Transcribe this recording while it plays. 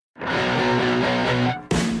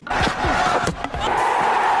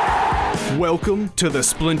Welcome to the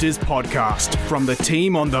Splinters podcast from the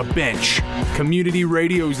team on the bench. Community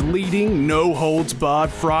Radio's leading, no-holds-barred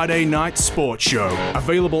Friday night sports show.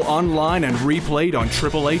 Available online and replayed on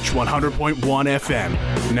Triple H 100.1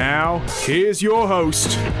 FM. Now, here's your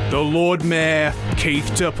host, the Lord Mayor, Keith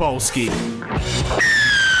Topolsky.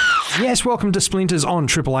 Yes, welcome to Splinters on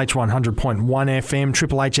Triple H 100.1 FM,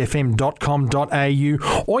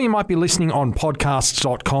 triplehfm.com.au, or you might be listening on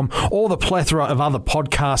podcasts.com, or the plethora of other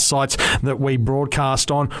podcast sites that we broadcast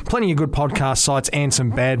on. Plenty of good podcast sites and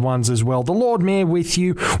some bad ones as well. The Lord Mayor with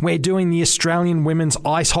you. We're doing the Australian Women's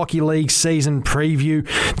Ice Hockey League season preview.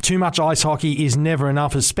 Too much ice hockey is never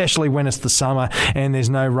enough, especially when it's the summer and there's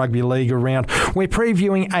no rugby league around. We're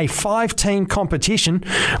previewing a 5-team competition.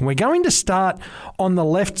 We're going to start on the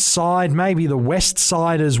left side, maybe the west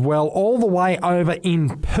side as well, all the way over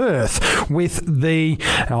in Perth with the...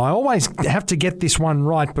 Now, I always have to get this one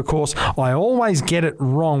right because I always get it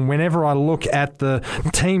wrong whenever I look at the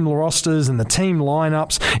team rosters and the team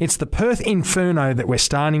lineups. It's the Perth Inferno that we're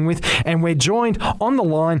starting with, and we're joined on the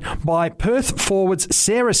line by Perth forwards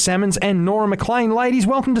Sarah Salmons and Nora McLean. Ladies,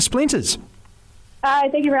 welcome to Splinters. Hi,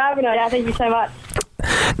 thank you for having us. Yeah, thank you so much.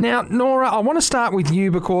 Now, Nora, I want to start with you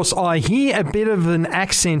because I hear a bit of an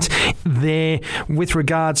accent there with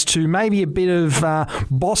regards to maybe a bit of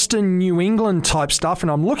Boston, New England type stuff, and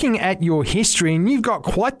I'm looking at your history, and you've got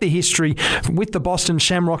quite the history with the Boston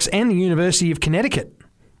Shamrocks and the University of Connecticut.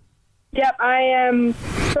 Yep, I am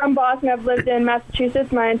from Boston. I've lived in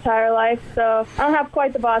Massachusetts my entire life, so I don't have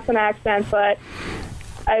quite the Boston accent, but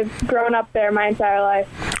I've grown up there my entire life.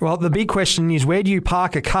 Well, the big question is, where do you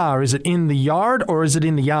park a car? Is it in the yard or is it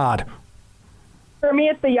in the yard? For me,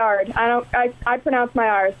 it's the yard. I pronounce my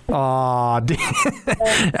R's.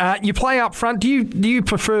 You play up front. Do you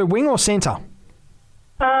prefer wing or centre?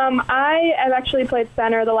 I have actually played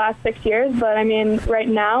center the last 6 years, but I mean, right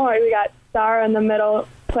now we got Sarah in the middle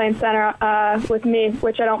playing center with me,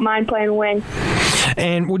 which I don't mind playing wing.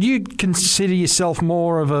 And would you consider yourself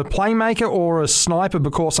more of a playmaker or a sniper?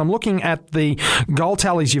 Because I'm looking at the goal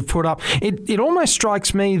tallies you've put up. It almost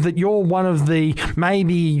strikes me that you're one of the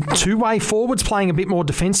maybe two-way forwards playing a bit more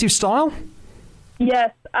defensive style.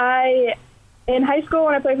 Yes, in high school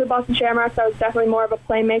when I played for the Boston Shamrocks, I was definitely more of a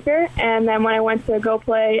playmaker. And then when I went to go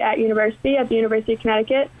play at the University of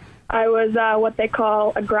Connecticut, I was what they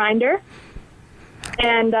call a grinder.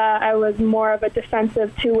 And I was more of a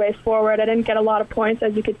defensive two-way forward. I didn't get a lot of points,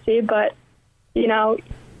 as you could see, but, you know,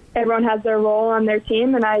 everyone has their role on their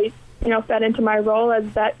team, and I, fed into my role as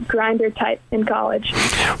that grinder type in college.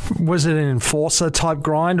 Was it an enforcer type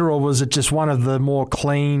grinder, or was it just one of the more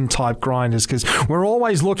clean type grinders? Because we're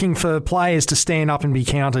always looking for players to stand up and be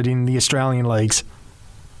counted in the Australian leagues.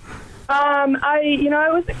 I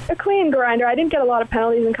was a clean grinder. I didn't get a lot of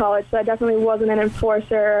penalties in college, so I definitely wasn't an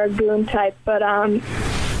enforcer or a goon type. But I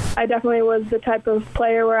definitely was the type of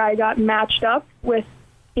player where I got matched up with,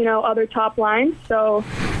 other top lines. So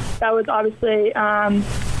that was obviously a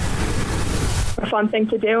fun thing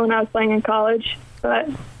to do when I was playing in college. But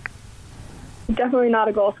definitely not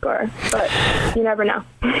a goal scorer, but you never know.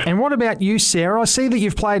 And what about you, Sarah? I see that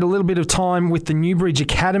you've played a little bit of time with the Newbridge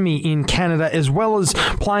Academy in Canada, as well as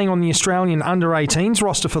playing on the Australian under-18s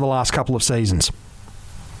roster for the last couple of seasons.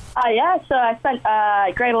 So I spent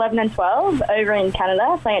grade 11 and 12 over in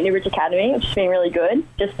Canada playing at Newbridge Academy, which has been really good,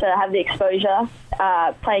 just to have the exposure,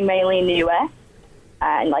 playing mainly in the US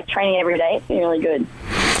and training every day. It's been really good.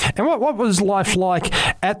 And what was life like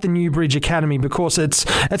at the Newbridge Academy? Because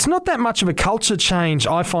it's not that much of a culture change,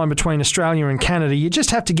 I find, between Australia and Canada. You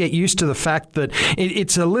just have to get used to the fact that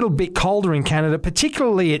it's a little bit colder in Canada,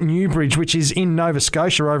 particularly at Newbridge, which is in Nova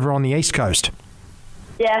Scotia over on the east coast.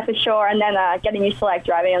 Yeah, for sure. And then getting used to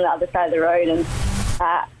driving on the other side of the road and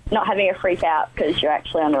not having a freak out because you're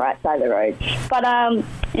actually on the right side of the road. But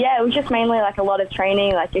it was just mainly a lot of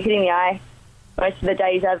training, you're hitting the ice most of the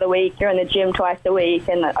days out of the week. You're in the gym twice a week,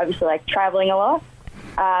 and obviously traveling a lot.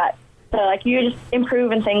 So you're just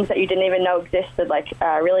improving things that you didn't even know existed,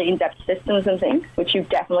 really in-depth systems and things, which you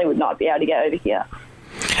definitely would not be able to get over here.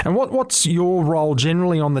 And what's your role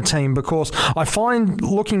generally on the team? Because I find,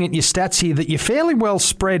 looking at your stats here, that you're fairly well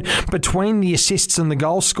spread between the assists and the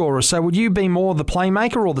goal scorer. So would you be more the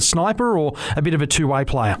playmaker or the sniper, or a bit of a two-way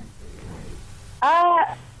player?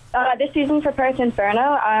 This season for Perth Inferno,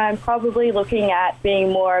 I'm probably looking at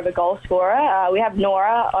being more of a goal scorer. We have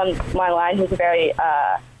Nora on my line, who's a very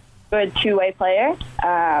good two-way player.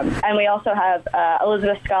 And we also have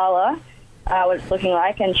Elizabeth Scala, what it's looking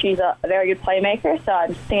like, and she's a very good playmaker. So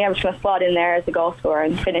I'm thinking I'm just going to slot in there as a goal scorer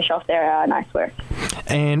and finish off their nice work.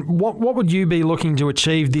 And what would you be looking to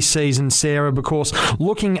achieve this season, Sarah? Because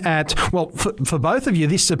looking at, well, for both of you,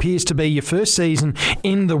 this appears to be your first season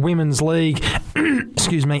in the Women's League,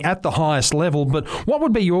 excuse me, at the highest level. But what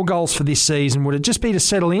would be your goals for this season? Would it just be to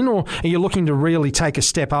settle in, or are you looking to really take a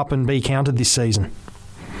step up and be counted this season?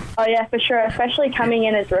 Oh, yeah, for sure. Especially coming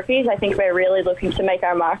in as rookies, I think we're really looking to make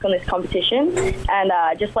our mark on this competition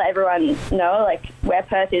and just let everyone know, like, where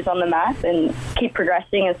Perth is on the map and keep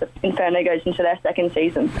progressing as the Inferno goes into their second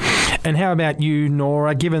season. And how about you,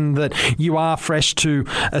 Nora? Given that you are fresh to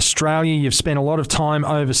Australia, you've spent a lot of time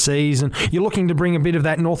overseas, and you're looking to bring a bit of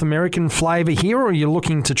that North American flavour here, or are you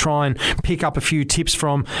looking to try and pick up a few tips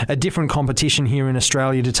from a different competition here in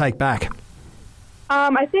Australia to take back?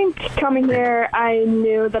 I think coming here, I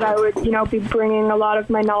knew that I would, be bringing a lot of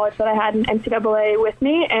my knowledge that I had in NCAA with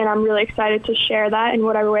me, and I'm really excited to share that in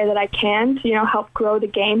whatever way that I can to, help grow the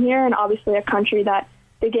game here, and obviously a country that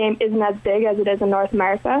the game isn't as big as it is in North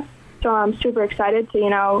America. So I'm super excited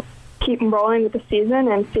to, keep rolling with the season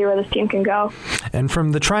and see where this team can go. And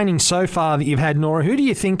from the training so far that you've had, Nora, who do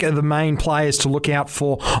you think are the main players to look out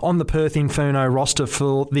for on the Perth Inferno roster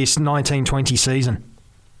for this 1920 season?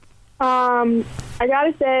 I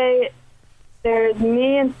gotta say, there's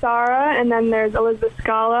me and Sarah, and then there's Elizabeth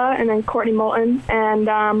Scala, and then Courtney Moulton, and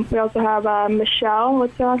we also have Michelle.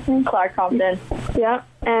 What's her last name? Clark Compton. Yeah,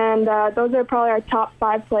 and those are probably our top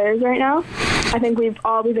 5 players right now. I think we've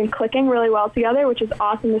been clicking really well together, which is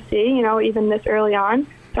awesome to see, even this early on.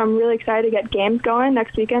 So I'm really excited to get games going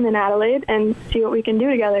next weekend in Adelaide and see what we can do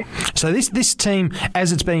together. So this team,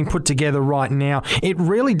 as it's being put together right now, it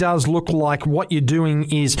really does look like what you're doing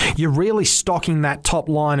is you're really stocking that top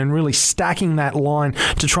line and really stacking that line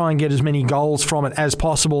to try and get as many goals from it as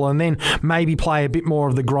possible, and then maybe play a bit more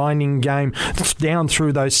of the grinding game down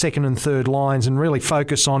through those second and third lines and really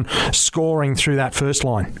focus on scoring through that first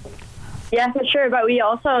line. Yeah, for sure, but we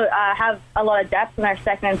also have a lot of depth in our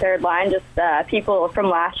second and third line, just people from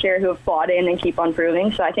last year who have bought in and keep on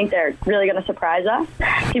proving, so I think they're really going to surprise us.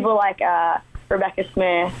 People like Rebecca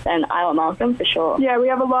Smith and Isla Malcolm, for sure. Yeah, we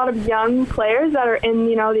have a lot of young players that are in,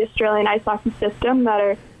 the Australian ice hockey system that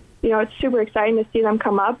are, it's super exciting to see them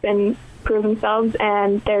come up and prove themselves,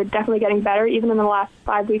 and they're definitely getting better. Even in the last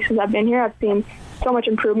 5 weeks since I've been here, I've seen so much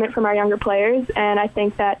improvement from our younger players, and I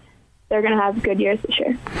think that they're going to have good years this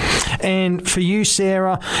year. And for you,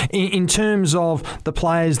 Sarah, in terms of the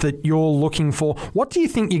players that you're looking for, what do you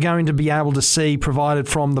think you're going to be able to see provided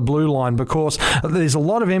from the blue line? Because there's a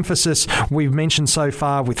lot of emphasis we've mentioned so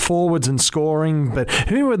far with forwards and scoring, but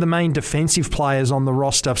who are the main defensive players on the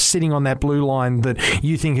roster sitting on that blue line that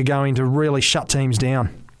you think are going to really shut teams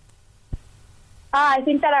down? I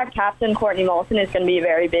think that our captain, Courtney Moulton, is going to be a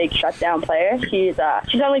very big shutdown player. She's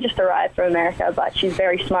only just arrived from America, but she's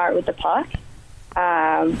very smart with the puck.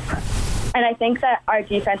 And I think that our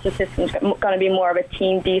defensive system is going to be more of a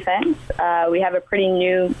team defense. We have a pretty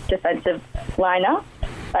new defensive lineup.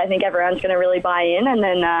 I think everyone's going to really buy in and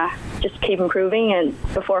then just keep improving,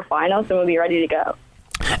 and before finals, then we'll be ready to go.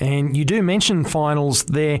 And you do mention finals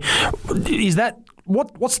there. Is that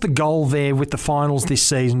what's the goal there with the finals this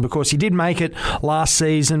season? Because you did make it last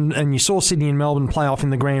season and you saw Sydney and Melbourne play off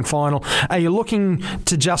in the grand final. Are you looking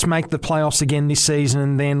to just make the playoffs again this season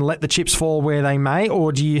and then let the chips fall where they may,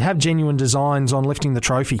 or do you have genuine designs on lifting the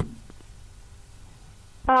trophy?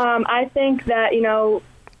 I think that,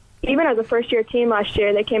 even as a first-year team last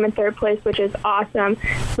year, they came in third place, which is awesome.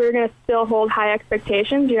 We're going to still hold high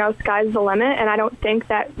expectations. Sky's the limit, and I don't think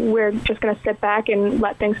that we're just going to sit back and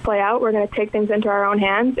let things play out. We're going to take things into our own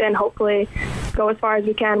hands and hopefully go as far as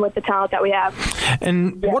we can with the talent that we have.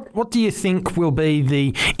 And what do you think will be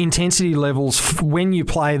the intensity levels when you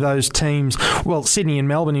play those teams, well, Sydney and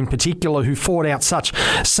Melbourne in particular, who fought out such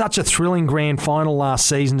a thrilling grand final last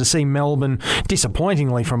season, to see Melbourne,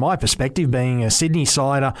 disappointingly from my perspective, being a Sydney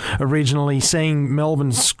sider, originally seeing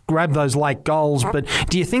Melbourne grab those late goals. But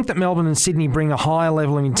do you think that Melbourne and Sydney bring a higher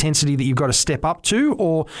level of intensity that you've got to step up to,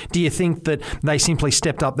 or do you think that they simply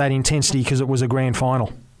stepped up that intensity because it was a grand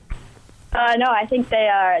final? No, I think they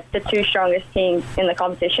are the two strongest teams in the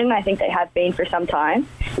competition. I think they have been for some time.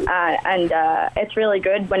 And it's really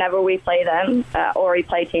good whenever we play them or we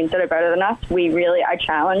play teams that are better than us. We really are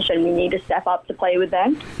challenged and we need to step up to play with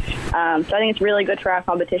them. So I think it's really good for our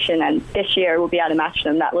competition, and this year we'll be able to match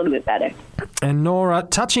them that little bit better. And Nora,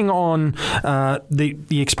 touching on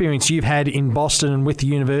the experience you've had in Boston and with the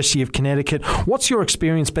University of Connecticut, what's your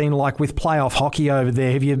experience been like with playoff hockey over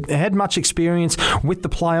there? Have you had much experience with the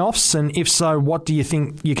playoffs? And if so, what do you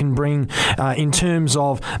think you can bring in terms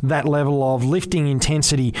of that level of lifting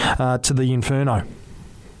intensity to the Inferno?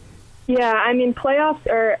 Yeah, I mean, playoffs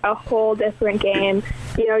are a whole different game.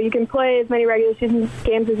 You know, you can play as many regular season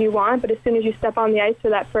games as you want, but as soon as you step on the ice for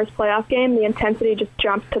that first playoff game, the intensity just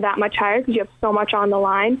jumps to that much higher because you have so much on the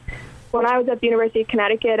line. When I was at the University of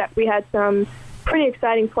Connecticut, we had some pretty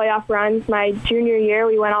exciting playoff runs. My junior year,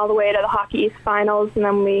 we went all the way to the Hockey East Finals, and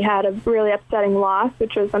then we had a really upsetting loss,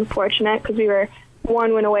 which was unfortunate because we were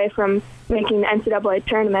one win away from making the NCAA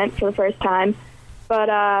tournament for the first time. But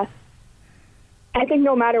I think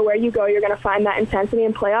no matter where you go, you're going to find that intensity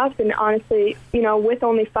in playoffs. And honestly, you know, with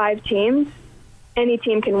only 5 teams, any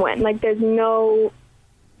team can win. Like, you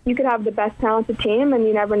could have the best talented team, and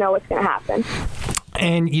you never know what's going to happen.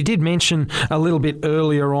 And you did mention a little bit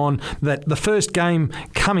earlier on that the first game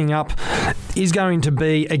coming up is going to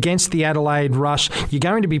be against the Adelaide Rush. You're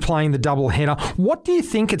going to be playing the doubleheader. What do you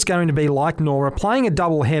think it's going to be like, Nora, playing a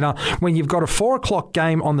doubleheader when you've got a 4 o'clock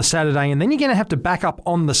game on the Saturday and then you're going to have to back up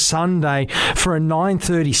on the Sunday for a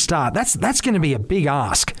 9:30 start? That's going to be a big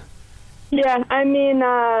ask. Yeah, I mean,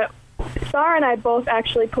 Sarah and I both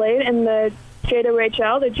actually played in the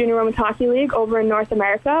JWHL, the Junior Women's Hockey League, over in North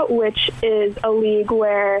America, which is a league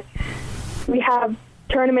where we have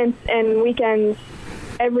tournaments and weekends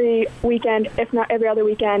every weekend, if not every other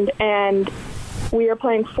weekend, and we are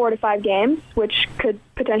playing 4 to 5 games, which could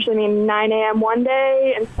potentially mean 9 a.m. one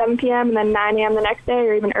day and 7 p.m. and then 9 a.m. the next day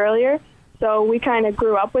or even earlier. So we kind of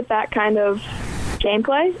grew up with that kind of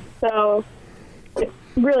gameplay. So it's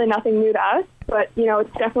really nothing new to us. But, you know,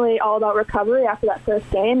 it's definitely all about recovery after that first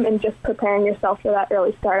game and just preparing yourself for that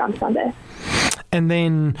early start on Sunday. And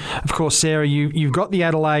then, of course, Sarah, you've got the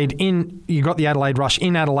Adelaide Rush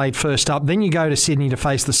in Adelaide first up. Then you go to Sydney to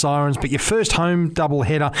face the Sirens. But your first home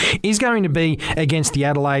doubleheader is going to be against the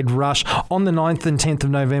Adelaide Rush on the 9th and 10th of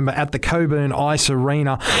November at the Cockburn Ice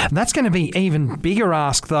Arena. That's going to be even bigger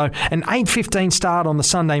ask, though. An 8:15 start on the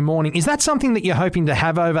Sunday morning. Is that something that you're hoping to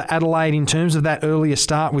have over Adelaide in terms of that earlier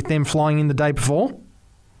start with them flying in the day before?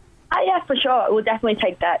 Yeah, for sure. We'll definitely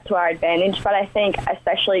take that to our advantage. But I think,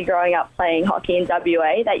 especially growing up playing hockey in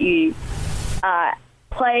WA, that you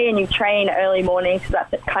play and you train early mornings because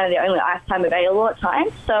that's kind of the only ice time available at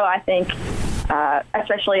times. So I think,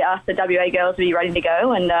 especially us, the WA girls, will be ready to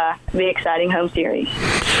go and be exciting home series.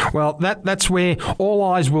 Well, that's where all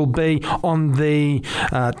eyes will be on the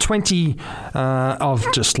 20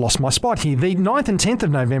 I've just lost my spot here. The 9th and 10th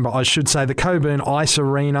of November, I should say, the Cockburn Ice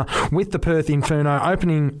Arena with the Perth Inferno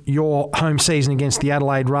opening your home season against the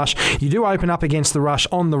Adelaide Rush. You do open up against the Rush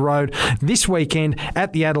on the road this weekend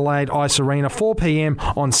at the Adelaide Ice Arena, 4 p.m.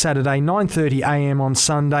 on Saturday, 9:30 a.m. on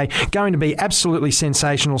Sunday. Going to be absolutely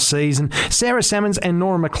sensational season. Sarah Salmons and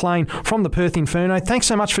Nora McLean from the Perth Inferno, thanks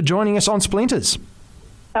so much for joining us on Splinters.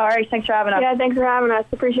 All right, thanks for having us. Yeah, thanks for having us.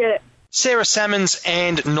 Appreciate it. Sarah Salmons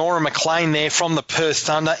and Nora McLean there from the Perth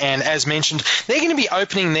Thunder, and as mentioned, they're going to be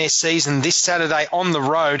opening their season this Saturday on the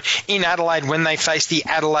road in Adelaide when they face the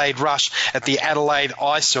Adelaide Rush at the Adelaide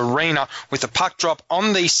Ice Arena, with a puck drop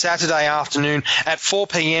on the Saturday afternoon at 4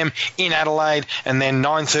 p.m. in Adelaide, and then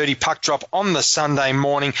 9:30 puck drop on the Sunday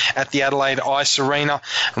morning at the Adelaide Ice Arena.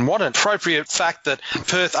 And what an appropriate fact that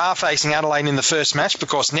Perth are facing Adelaide in the first match,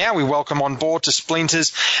 because now we welcome on board to Splinters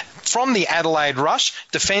from the Adelaide Rush,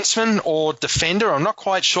 defenseman or defender, I'm not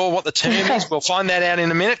quite sure what the term is. We'll find that out in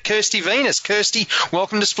a minute. Kirsty Venus. Kirsty,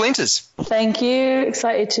 welcome to Splinters. Thank you.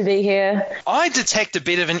 Excited to be here. I detect a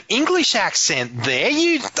bit of an English accent there.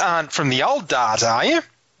 You aren't from the old dart, are you?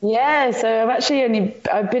 Yeah, so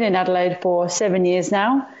I've been in Adelaide for 7 years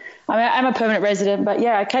now. I'm a permanent resident, but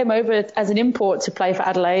yeah, I came over as an import to play for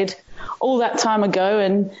Adelaide all that time ago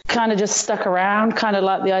and kind of just stuck around, kind of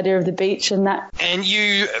like the idea of the beach and that. And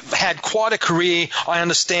you had quite a career, I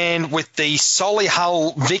understand, with the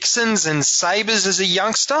Solihull Vixens and Sabres as a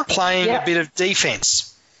youngster, playing a bit of defence.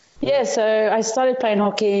 Yeah, so I started playing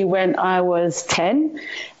hockey when I was 10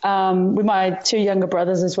 with my 2 younger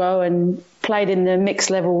brothers as well, and played in the mixed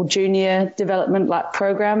level junior development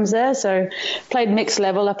programs there. So played mixed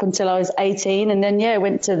level up until I was 18, and then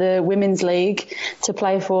went to the women's league to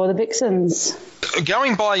play for the Vixens.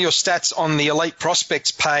 Going by your stats on the Elite Prospects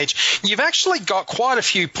page, you've actually got quite a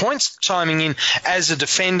few points chiming in as a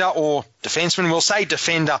defender, or defenseman, we'll say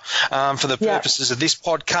defender for the purposes of this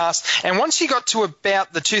podcast. And once you got to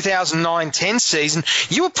about the 2009-10 season,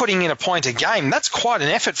 you were putting in a point a game. That's quite an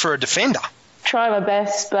effort for a defender. Try my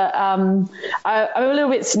best, but I'm a little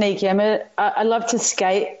bit sneaky. I love to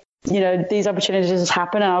skate. You know, these opportunities just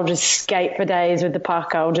happen and I'll just skate for days with the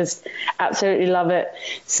puck. I'll just absolutely love it.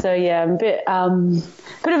 So, yeah, I'm a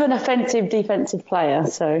bit of an offensive defensive player.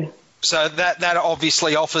 So, So that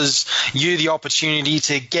obviously offers you the opportunity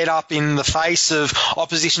to get up in the face of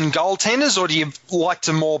opposition goaltenders, or do you like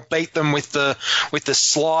to more beat them with the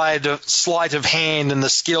sleight of hand and the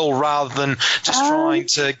skill rather than just trying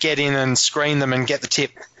to get in and screen them and get the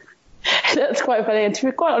tip? That's quite funny. And to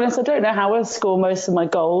be quite honest, I don't know how I score most of my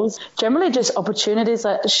goals. Generally just opportunities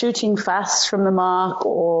like shooting fast from the mark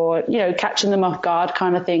or, catching them off guard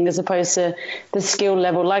kind of thing, as opposed to the skill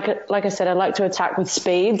level. Like I said, I like to attack with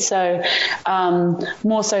speed. So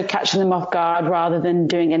more so catching them off guard rather than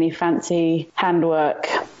doing any fancy handwork.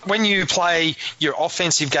 When you play your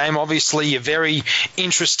offensive game, obviously you're very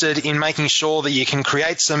interested in making sure that you can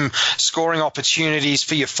create some scoring opportunities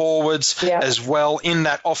for your forwards as well in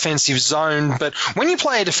that offensive zone. But when you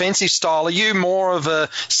play a defensive style, are you more of a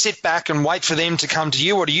sit back and wait for them to come to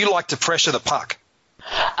you, or do you like to pressure the puck?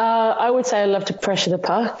 I would say I love to pressure the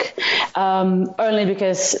puck, only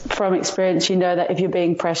because from experience you know that if you're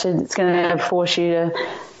being pressured, it's going to force you to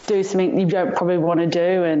do something you don't probably want to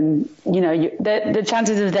do, and the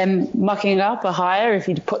chances of them mucking up are higher if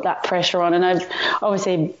you put that pressure on. And I've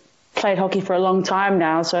obviously played hockey for a long time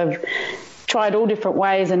now, so I've tried all different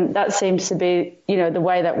ways, and that seems to be the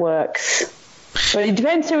way that works. But it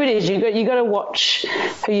depends who it is. You got to watch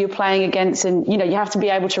who you're playing against, and you have to be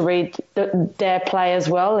able to read their play as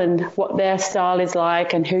well, and what their style is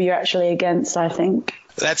like, and who you're actually against, I think.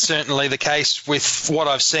 That's certainly the case with what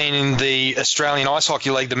I've seen in the Australian Ice Hockey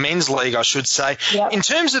League, the men's league, I should say. Yep. In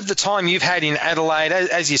terms of the time you've had in Adelaide,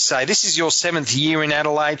 as you say, this is your 7th year in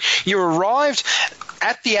Adelaide. You arrived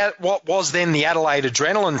at what was then the Adelaide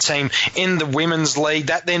Adrenaline team in the women's league.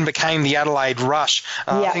 That then became the Adelaide Rush.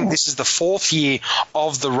 I think this is the 4th year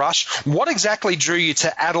of the Rush. What exactly drew you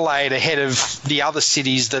to Adelaide ahead of the other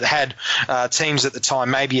cities that had teams at the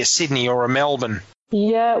time, maybe a Sydney or a Melbourne?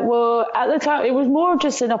 Yeah, well, at the time, it was more of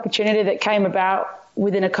just an opportunity that came about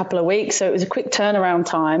within a couple of weeks, so it was a quick turnaround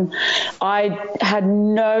time. I had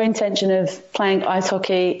no intention of playing ice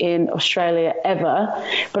hockey in Australia ever,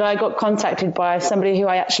 but I got contacted by somebody who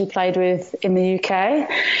I actually played with in the UK,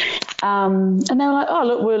 and they were like, oh,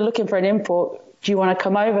 look, we're looking for an import. Do you want to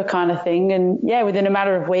come over, kind of thing? And yeah, within a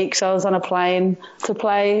matter of weeks, I was on a plane to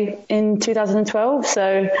play in 2012.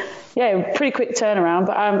 So yeah, pretty quick turnaround,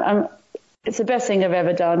 but it's the best thing I've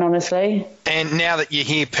ever done, honestly. And now that you're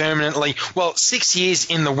here permanently, 6 years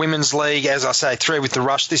in the Women's League, as I say, 3 with the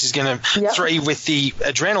Rush. This is going to 3 with the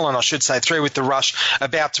Adrenaline, I should say, 3 with the Rush,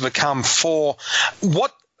 about to become 4.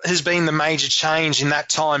 What has been the major change in that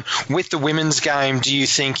time with the women's game, do you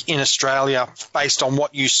think, in Australia, based on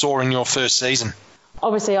what you saw in your first season?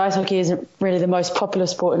 Obviously, ice hockey isn't really the most popular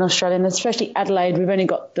sport in Australia, and especially Adelaide, we've only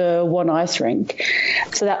got the one ice rink.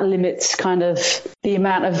 So that limits kind of the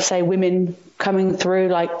amount of, say, women coming through,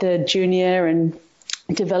 like the junior and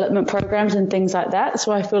development programs and things like that.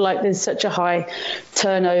 So I feel like there's such a high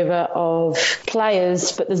turnover of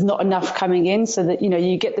players, but there's not enough coming in, so that,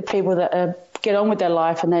 you get the people that get on with their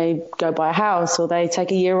life and they go buy a house or they take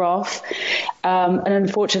a year off. And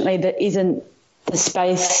unfortunately, there isn't the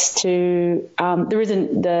space to, there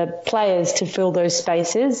isn't the players to fill those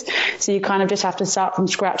spaces. So you kind of just have to start from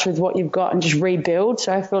scratch with what you've got and just rebuild.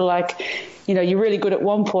 So I feel like, you're really good at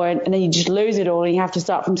one point and then you just lose it all and you have to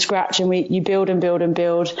start from scratch, and you build and build and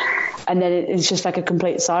build. And then it's just like a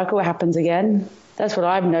complete cycle. It happens again. That's what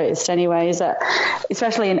I've noticed anyway, is that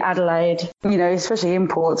especially in Adelaide, especially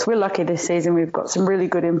imports, we're lucky this season. We've got some really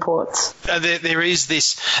good imports. There is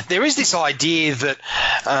this idea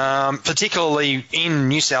that, particularly in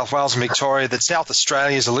New South Wales and Victoria, that South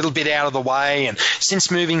Australia is a little bit out of the way. And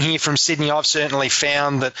since moving here from Sydney, I've certainly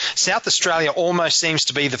found that South Australia almost seems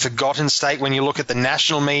to be the forgotten state when you look at the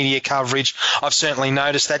national media coverage. I've certainly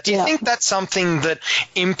noticed that. Do you think that's something that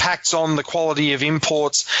impacts on the quality of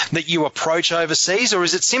imports that you approach overseas? Or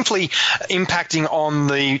is it simply impacting on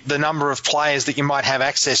the number of players that you might have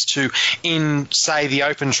access to in, say, the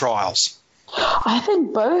open trials? I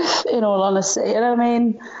think both, in all honesty.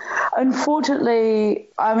 And unfortunately,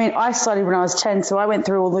 I started when I was 10, so I went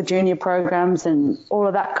through all the junior programs and all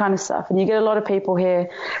of that kind of stuff. And you get a lot of people here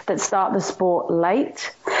that start the sport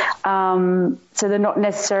late. So they're not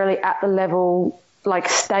necessarily at the level, like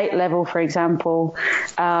state level, for example,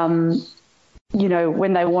 when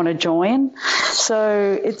they want to join.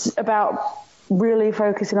 So it's about really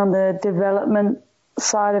focusing on the development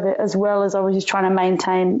side of it, as well as obviously trying to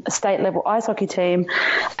maintain a state level ice hockey team.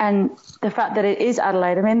 And the fact that it is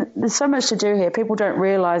Adelaide, there's so much to do here. People don't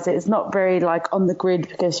realise it. It's not very on the grid,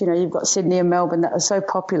 because, you've got Sydney and Melbourne that are so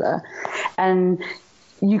popular. And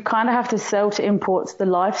you kind of have to sell to imports the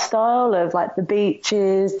lifestyle of the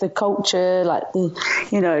beaches, the culture,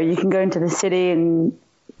 you can go into the city and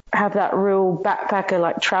have that real backpacker,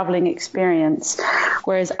 like traveling experience,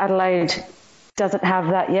 whereas Adelaide doesn't have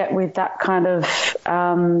that yet with that kind of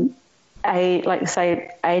age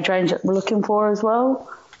range that we're looking for as well.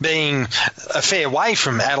 Being a fair way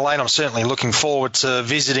from Adelaide, I'm certainly looking forward to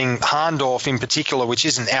visiting Hahndorf in particular, which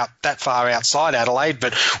isn't out that far outside Adelaide.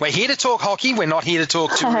 But we're here to talk hockey. We're not here to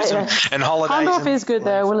talk tourism and holidays. Hahndorf is good,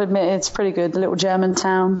 though. We'll admit it's pretty good, the little German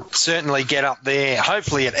town. Certainly get up there,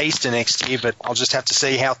 hopefully at Easter next year, but I'll just have to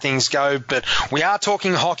see how things go. But we are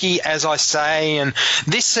talking hockey, as I say, and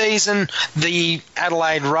this season, the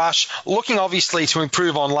Adelaide Rush, looking obviously to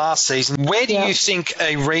improve on last season. Where do you think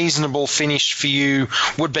a reasonable finish for you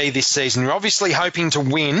would be this season? You're obviously hoping to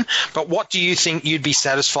win, but what do you think you'd be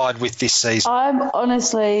satisfied with this season? I'm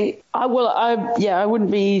honestly, I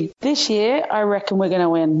wouldn't be this year. I reckon we're going to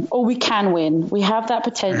win, or we can win. We have that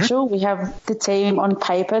potential. We have the team on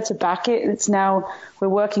paper to back it. It's now we're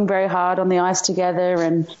working very hard on the ice together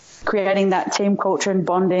and creating that team culture and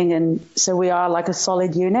bonding, and so we are like a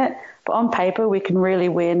solid unit. But on paper, we can really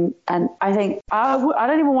win, and I think I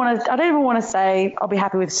don't even want to say I'll be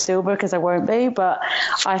happy with silver because I won't be. But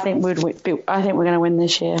I think we're going to win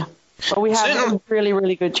this year. But we have a really,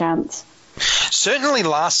 really good chance. Certainly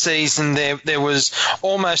last season there was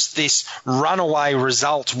almost this runaway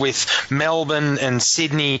result with Melbourne and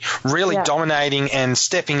Sydney really dominating and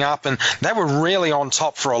stepping up, and they were really on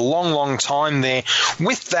top for a long, long time there.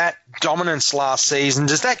 With that dominance last season,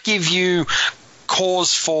 does that give you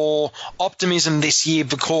cause for optimism this year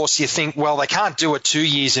because you think, well, they can't do it 2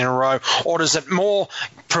 years in a row? Or does it more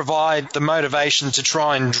provide the motivation to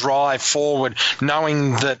try and drive forward,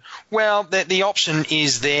 knowing that, well, that the option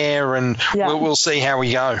is there and we'll see how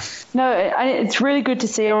we go? No, it's really good to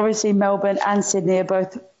see. Obviously, Melbourne and Sydney are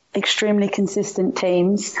both extremely consistent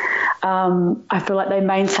teams. I feel like they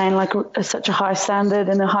maintain such a high standard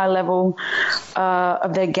and a high level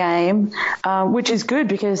of their game, which is good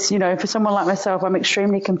because, for someone like myself, I'm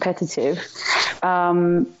extremely competitive.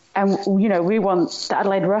 And, we want the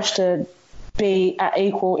Adelaide Rush to be at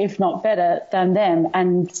equal, if not better, than them,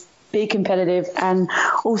 and be competitive and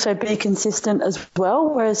also be consistent as well.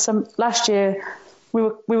 Whereas last year we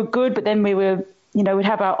were good, but then we were, we'd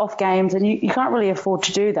have our off games, and you can't really afford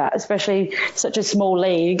to do that, especially such a small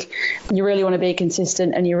league. You really want to be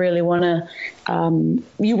consistent, and you really want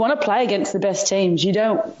to play against the best teams. You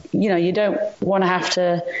don't want to have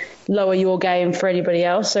to lower your game for anybody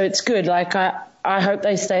else. So it's good. I hope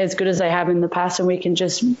they stay as good as they have in the past, and we can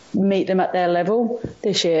just meet them at their level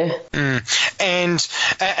this year. And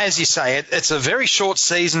as you say, it's a very short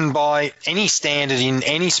season by any standard in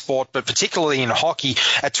any sport, but particularly in hockey,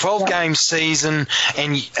 a 12-game season.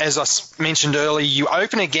 And as I mentioned earlier, you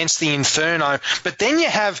open against the Inferno, but then you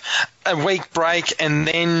have a week break, and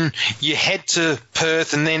then you head to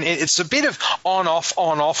Perth, and then it's a bit of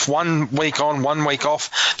on-off, 1 week on, 1 week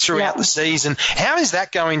off throughout the season. How is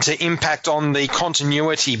that going to impact on the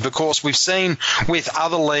continuity? Because we've seen with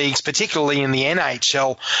other leagues, particularly in the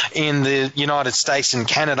NHL in the United States and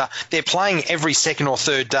Canada, they're playing every second or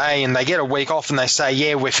third day, and they get a week off and they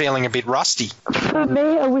say, we're feeling a bit rusty. For me,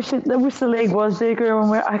 I wish the league was bigger and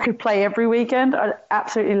where I could play every weekend. I'd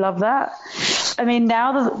absolutely love that. I mean,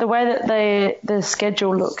 now the way that the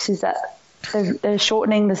schedule looks is that they're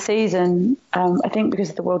shortening the season, I think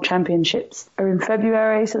because the World Championships are in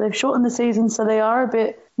February, so they've shortened the season, so they are a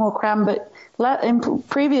bit more crammed. But in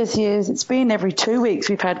previous years, it's been every 2 weeks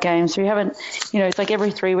we've had games. So we haven't, it's like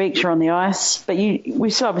every 3 weeks you're on the ice. But we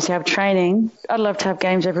still obviously have training. I'd love to have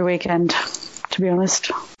games every weekend, to be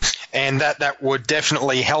honest. And that would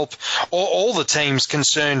definitely help all the teams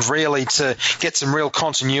concerned really to get some real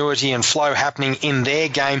continuity and flow happening in their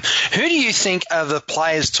game. Who do you think are the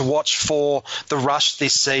players to watch for the Rush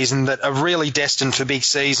this season that are really destined for big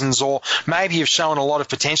seasons, or maybe have shown a lot of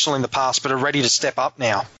potential in the past but are ready to step up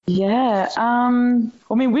now? Yeah.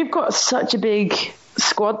 We've got such a big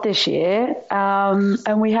squad this year,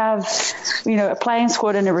 and we have, a playing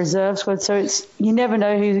squad and a reserve squad, so you never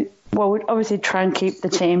know who. Well, we'd obviously try and keep the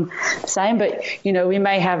team the same, but, we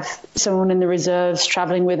may have someone in the reserves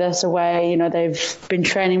travelling with us away, they've been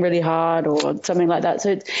training really hard or something like that.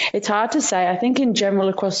 So it's hard to say. I think in general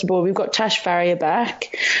across the board, we've got Tash Farrier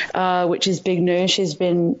back, which is big news. She's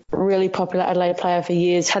been a really popular Adelaide player for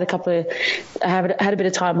years, had a bit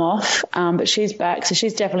of time off, but she's back. So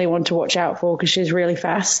she's definitely one to watch out for because she's really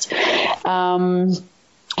fast. Who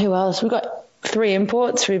else? We've got 3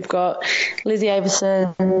 imports. We've got Lizzie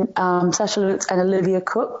Averson, Sasha Lutz, and Olivia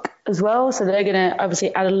Cook as well. So they're going to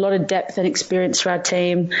obviously add a lot of depth and experience to our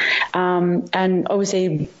team. And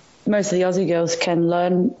obviously most of the Aussie girls can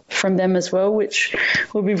learn from them as well, which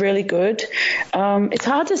will be really good. It's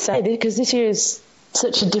hard to say because this year is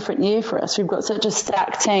such a different year for us. We've got such a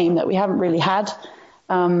stacked team that we haven't really had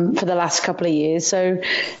for the last couple of years. So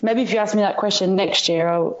maybe if you ask me that question next year,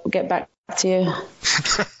 I'll get back to you.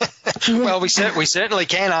 Well, we certainly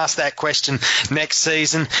can ask that question next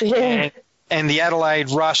season. Yeah. And the Adelaide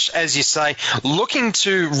Rush, as you say, looking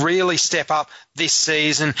to really step up this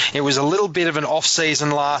season. It was a little bit of an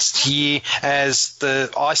off-season last year as the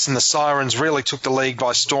Ice and the Sirens really took the league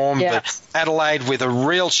by storm. Yeah. But Adelaide with a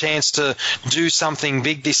real chance to do something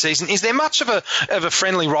big this season. Is there much of a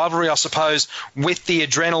friendly rivalry, I suppose, with the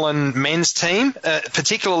Adrenaline men's team,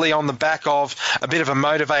 particularly on the back of a bit of a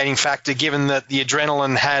motivating factor, given that the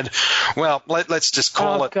Adrenaline had, well, let's just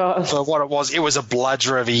call it for what it was. It was a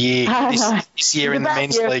bludger of a year this year in the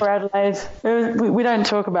men's league. For Adelaide. We don't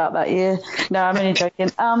talk about that year. No, I'm only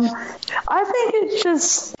joking. I think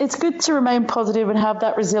it's good to remain positive and have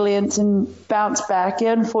that resilience and bounce back.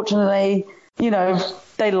 Yeah, unfortunately,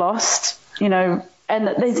 they lost, and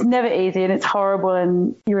it's never easy and it's horrible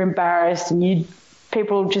and you're embarrassed and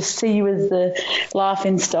people just see you as the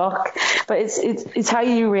laughing stock. But it's how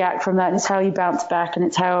you react from that. It's how you bounce back, and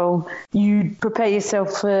it's how you prepare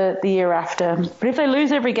yourself for the year after. But if they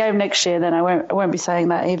lose every game next year, then I won't be saying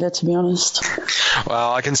that either, to be honest.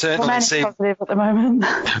 Well, I can certainly see positive at the moment.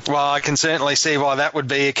 Well, I can certainly see why that would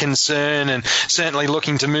be a concern, and certainly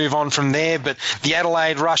looking to move on from there. But the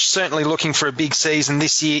Adelaide Rush certainly looking for a big season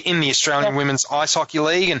this year in the Australian Women's Ice Hockey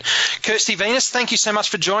League. And Kirsty Venus, thank you so much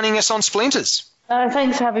for joining us on Splinters.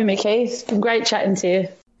 Thanks for having me, Keith. It's been great chatting to you.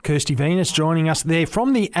 Kirsty Venus joining us there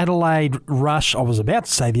from the Adelaide Rush. I was about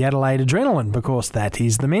to say the Adelaide Adrenaline, because that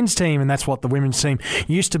is the men's team, and that's what the women's team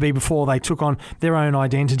used to be before they took on their own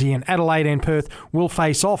identity. And Adelaide and Perth will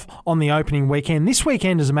face off on the opening weekend. This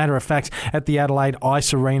weekend, as a matter of fact, at the Adelaide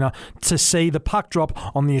Ice Arena to see the puck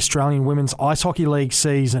drop on the Australian Women's Ice Hockey League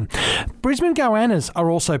season. Brisbane Goannas are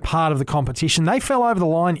also part of the competition. They fell over the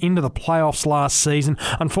line into the playoffs last season.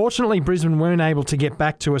 Unfortunately, Brisbane weren't able to get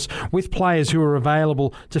back to us with players who were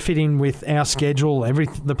available to fit in with our schedule.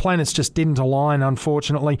 The planets just didn't align,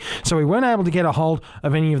 unfortunately, so we weren't able to get a hold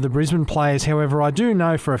of any of the Brisbane players. However, I do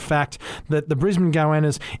know for a fact that the Brisbane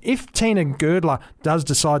Goannas, if Tina Girdler does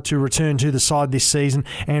decide to return to the side this season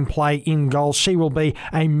and play in goal, she will be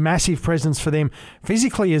a massive presence for them,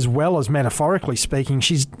 physically as well as metaphorically speaking.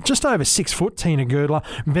 She's just over 6 foot, Tina Girdler,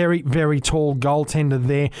 very, very tall goaltender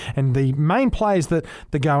there, and the main players that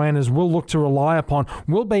the Goannas will look to rely upon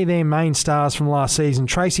will be their main stars from last season.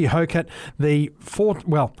 Tracy Hokett,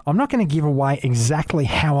 I'm not going to give away exactly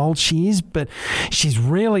how old she is, but she's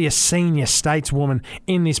really a senior stateswoman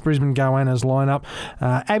in this Brisbane Goannas lineup.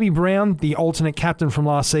 Abby Brown, the alternate captain from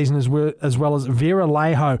last season, as well as Vera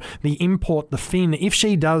Leho, the import, the Finn. If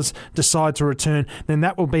she does decide to return, then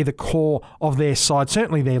that will be the core of their side.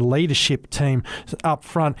 Certainly their leadership team up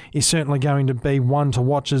front is certainly going to be one to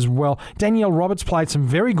watch as well. Danielle Roberts played some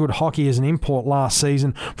very good hockey as an import last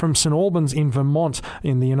season from St Albans in Vermont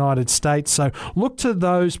in the United States. So look to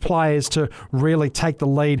those players to really take the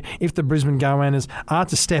lead if the Brisbane Goannas are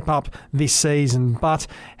to step up this season. But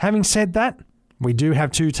having said that, we do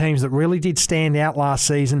have two teams that really did stand out last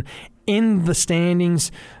season in the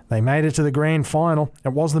standings. They made it to the grand final. It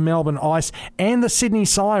was the Melbourne Ice and the Sydney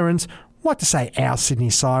Sirens. I like to say our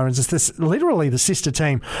Sydney Sirens. It's literally the sister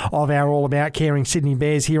team of our all-about caring Sydney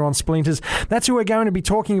Bears here on Splinters. That's who we're going to be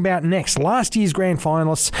talking about next. Last year's grand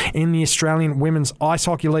finalists in the Australian Women's Ice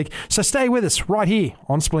Hockey League. So stay with us right here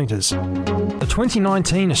on Splinters. The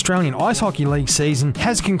 2019 Australian Ice Hockey League season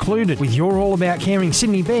has concluded with your all-about caring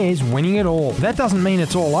Sydney Bears winning it all. That doesn't mean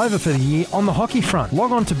it's all over for the year on the hockey front.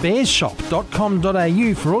 Log on to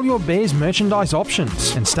bearsshop.com.au for all your Bears merchandise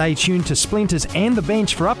options. And stay tuned to Splinters and The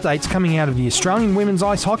Bench for updates coming out of the Australian Women's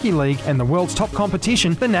Ice Hockey League and the world's top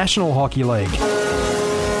competition, the National Hockey League.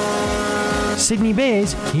 Sydney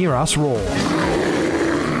Bears, hear us roar.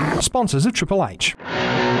 Sponsors of Triple H.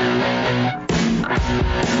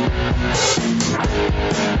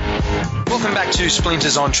 Welcome back to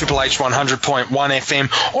Splinters on Triple H 100.1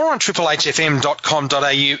 FM or on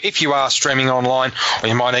triplehfm.com.au if you are streaming online, or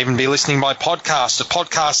you might even be listening by podcast at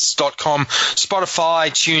podcasts.com, Spotify,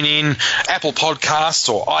 TuneIn, Apple Podcasts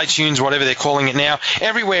or iTunes, whatever they're calling it now,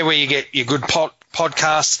 everywhere where you get your good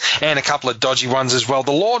podcasts and a couple of dodgy ones as well.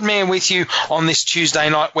 The Lord Mayor with you on this Tuesday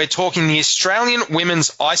night. We're talking the Australian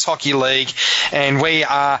Women's Ice Hockey League, and we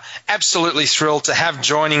are absolutely thrilled to have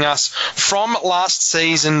joining us from last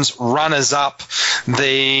season's runners-up,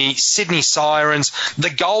 the Sydney Sirens, the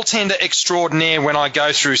goaltender extraordinaire. When I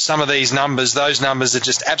go through some of these numbers, those numbers are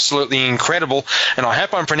just absolutely incredible, and I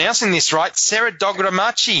hope I'm pronouncing this right. Sarah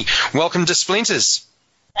Dogramachi, welcome to Splinters.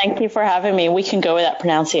 Thank you for having me. We can go with that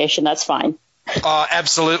pronunciation. That's fine. Oh,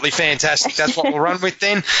 absolutely fantastic. That's what we'll run with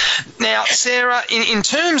then. Now, Sarah, in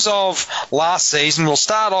terms of last season, we'll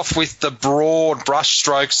start off with the broad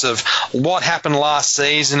brushstrokes of what happened last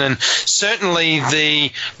season, and certainly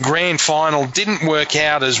the grand final didn't work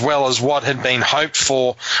out as well as what had been hoped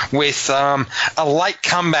for, with a late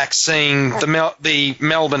comeback seeing the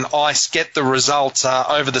Melbourne Ice get the result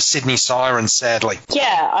over the Sydney Sirens, sadly.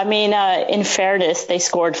 Yeah, I mean, in fairness, they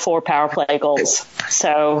scored 4 power play goals,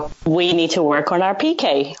 so we need to work on our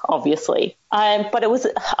PK, obviously. But it was,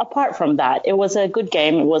 apart from that, it was a good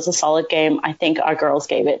game. It was a solid game. I think our girls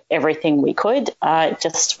gave it everything we could. It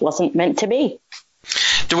just wasn't meant to be.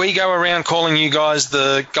 Do we go around calling you guys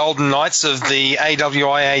the Golden Knights of the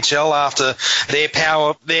AWIHL after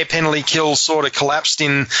their penalty kill sort of collapsed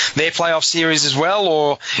in their playoff series as well,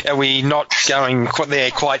 or are we not going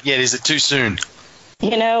there quite yet? Is it too soon?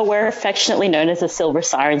 You know, we're affectionately known as the Silver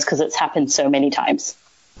Sirens because it's happened so many times.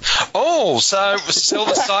 Oh, so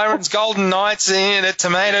Silver Sirens, Golden Knights,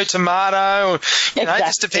 tomato. Exactly. It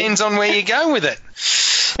just depends on where you go with it.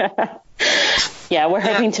 Yeah, we're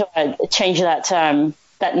hoping to change that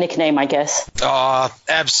nickname, I guess. Oh,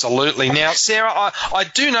 absolutely. Now, Sarah, I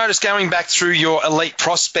do notice going back through your Elite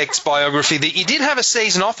Prospects biography that you did have a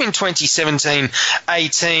season off in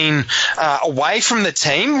 2017-18 away from the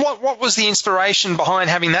team. What was the inspiration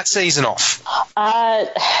behind having that season off?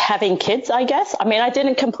 Having kids, I guess. I mean, I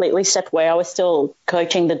didn't completely step away. I was still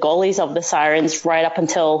coaching the goalies of the Sirens right up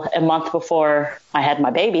until a month before I had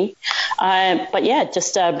my baby. But yeah,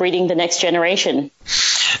 just breeding the next generation.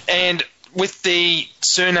 And with the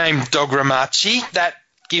surname Dogramachi, that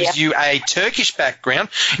gives you a Turkish background.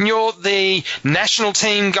 And you're the national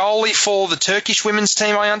team goalie for the Turkish women's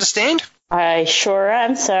team, I understand? I sure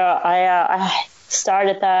am. So I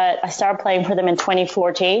started that. I started playing for them in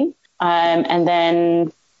 2014, and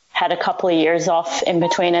then had a couple of years off in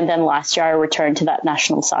between, and then last year I returned to that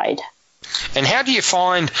national side. And how do you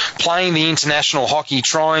find playing the international hockey,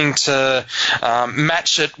 trying to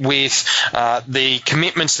match it with the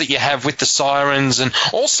commitments that you have with the Sirens, and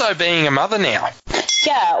also being a mother now?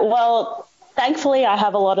 Yeah, well, thankfully I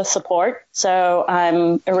have a lot of support. So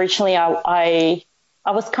originally I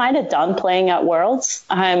was kind of done playing at Worlds.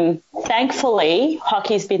 Thankfully,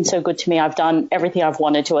 hockey's been so good to me. I've done everything I've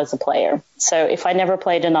wanted to as a player. So if I never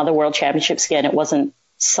played another World Championships again, it wasn't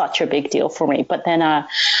such a big deal for me. But then I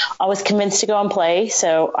was convinced to go and play,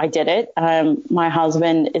 so I did it. My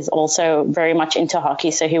husband is also very much into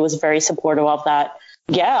hockey, so he was very supportive of that.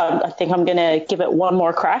 Yeah, I think I'm going to give it one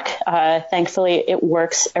more crack. Thankfully, it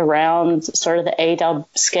works around sort of the AW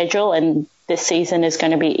schedule, and this season is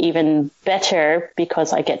going to be even better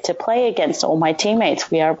because I get to play against all my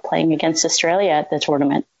teammates. We are playing against Australia at the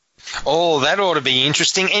tournament. Oh, that ought to be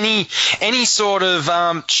interesting. Any sort of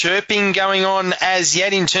chirping going on as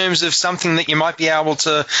yet in terms of something that you might be able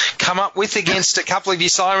to come up with against a couple of your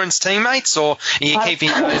Sirens teammates, or are you keeping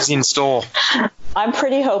those in store? I'm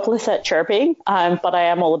pretty hopeless at chirping, but I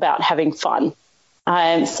am all about having fun.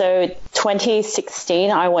 So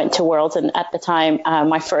 2016, I went to Worlds, and at the time,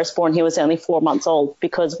 my firstborn, he was only 4 months old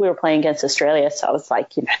because we were playing against Australia. So I was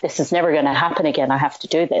like, this is never going to happen again. I have to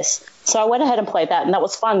do this. So I went ahead and played that, and that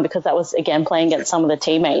was fun because that was, again, playing against some of the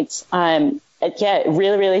teammates. Really,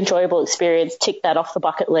 really enjoyable experience. Tick that off the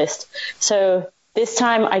bucket list. So this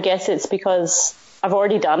time, I guess it's because I've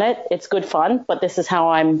already done it. It's good fun, but this is how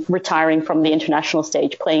I'm retiring from the international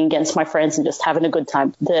stage, playing against my friends and just having a good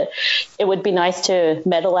time. It would be nice to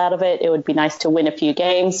medal out of it. It would be nice to win a few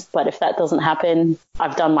games, but if that doesn't happen,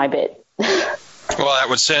 I've done my bit. Well, that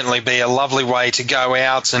would certainly be a lovely way to go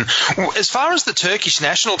out. And as far as the Turkish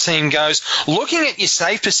national team goes, looking at your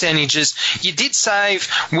save percentages, you did save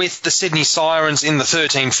with the Sydney Sirens in the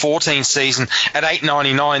 13-14 season at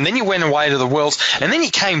 .899. Then you went away to the Worlds, and then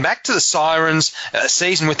you came back to the Sirens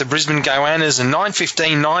season with the Brisbane Goannas and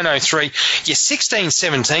 .915, .903. Your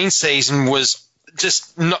 16-17 season was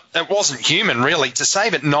just not, it wasn't human, really, to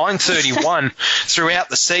save at .931 throughout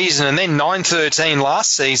the season, and then .913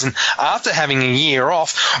 last season after having a year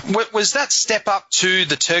off. Was that step up to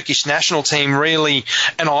the Turkish national team really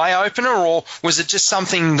an eye-opener, or was it just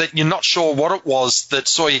something that you're not sure what it was that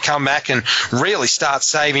saw you come back and really start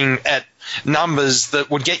saving at numbers that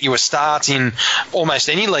would get you a start in almost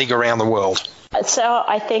any league around the world? So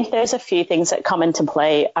I think there's a few things that come into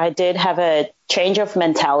play. I did have a change of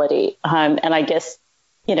mentality, and I guess,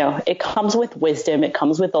 it comes with wisdom, it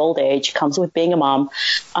comes with old age, it comes with being a mom.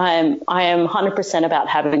 I am 100% about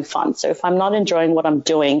having fun. So if I'm not enjoying what I'm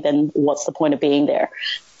doing, then what's the point of being there?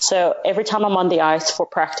 So every time I'm on the ice for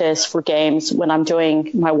practice, for games, when I'm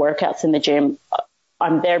doing my workouts in the gym,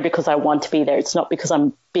 I'm there because I want to be there. It's not because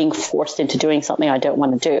I'm being forced into doing something I don't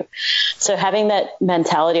want to do. So having that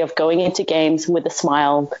mentality of going into games with a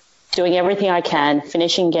smile, doing everything I can,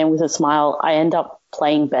 finishing game with a smile, I end up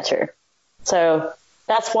playing better. So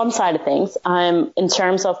that's one side of things. In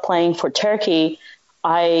terms of playing for Turkey,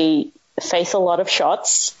 I face a lot of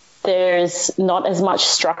shots. There's not as much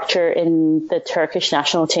structure in the Turkish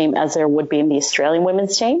national team as there would be in the Australian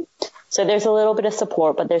women's team. So there's a little bit of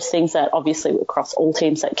support, but there's things that obviously across all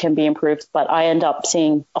teams that can be improved. But I end up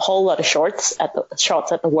seeing a whole lot of shots at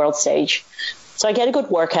the world stage. So I get a good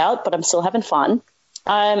workout, but I'm still having fun.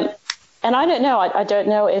 And I don't know. I don't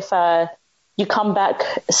know if you come back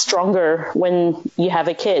stronger when you have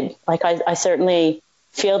a kid. Like I certainly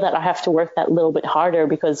feel that I have to work that little bit harder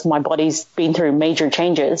because my body's been through major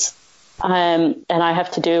changes. And I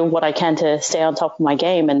have to do what I can to stay on top of my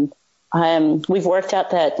game. And we've worked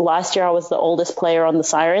out that last year I was the oldest player on the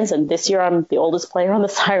Sirens, and this year I'm the oldest player on the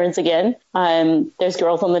Sirens again. There's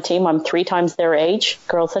girls on the team, I'm 3 times their age,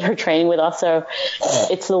 girls that are training with us. So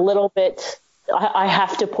it's a little bit, I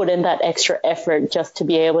have to put in that extra effort just to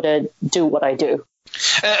be able to do what I do.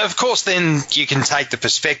 Of course, then you can take the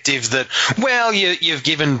perspective that, well, you've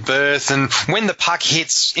given birth, and when the puck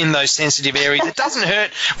hits in those sensitive areas, it doesn't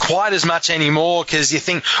hurt quite as much anymore because you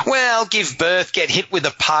think, well, give birth, get hit with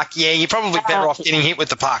a puck. Yeah, you're probably better off getting hit with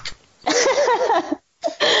the puck.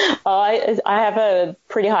 I have a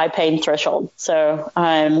pretty high pain threshold, so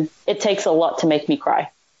it takes a lot to make me cry.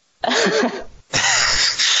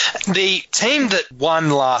 The team that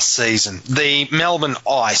won last season, the Melbourne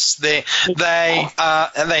Ice, they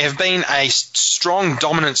have been a strong,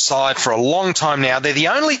 dominant side for a long time now. They're the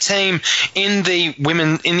only team in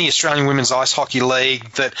the Australian Women's Ice Hockey League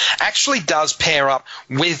that actually does pair up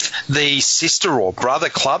with the sister or brother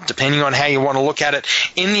club, depending on how you want to look at it,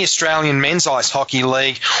 in the Australian Men's Ice Hockey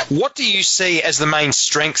League. What do you see as the main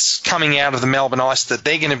strengths coming out of the Melbourne Ice that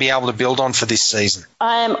they're going to be able to build on for this season?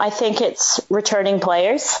 I think it's returning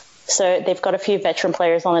players. So they've got a few veteran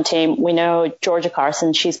players on the team. We know Georgia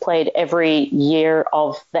Carson, she's played every year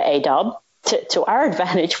of the A-Dub. To our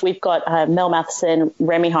advantage, we've got Mel Matheson,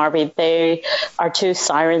 Remy Harvey. They are 2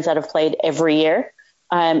 Sirens that have played every year.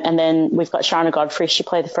 And then we've got Sharna Godfrey. She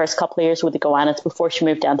played the first couple of years with the Goannas before she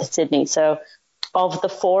moved down to Sydney. So of the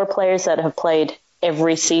 4 players that have played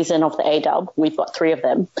every season of the A-Dub, we've got 3 of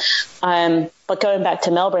them. But going back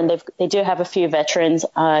to Melbourne, they do have a few veterans.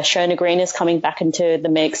 Shona Green is coming back into the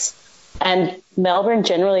mix. And Melbourne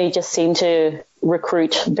generally just seem to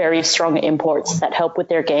recruit very strong imports that help with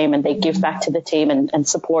their game, and they give back to the team and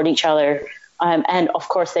support each other. And, of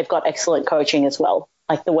course, they've got excellent coaching as well.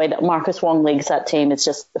 Like the way that Marcus Wong leads that team is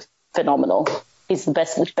just phenomenal. He's the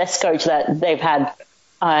best coach that they've had.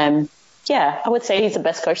 I would say he's the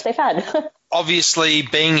best coach they've had. Obviously,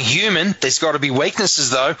 being human, there's got to be weaknesses,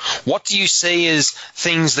 though. What do you see as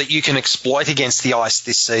things that you can exploit against the Ice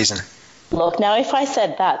this season? Look, now if I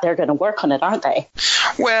said that, they're going to work on it, aren't they?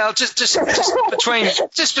 Well, just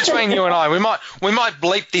between you and I, we might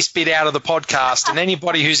bleep this bit out of the podcast, and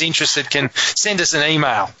anybody who's interested can send us an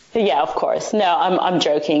email. Yeah, of course. No, I'm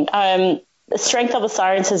joking. The strength of the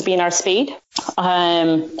Sirens has been our speed.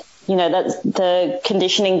 That's the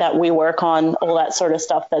conditioning that we work on, all that sort of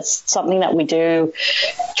stuff. That's something that we do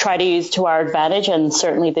try to use to our advantage, and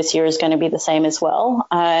certainly this year is going to be the same as well.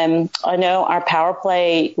 I know our power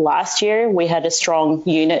play last year, we had a strong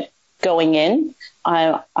unit going in.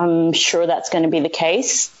 I'm sure that's going to be the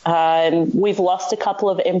case. We've lost a couple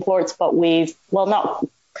of imports, but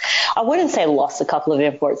I wouldn't say lost a couple of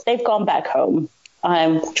imports. They've gone back home,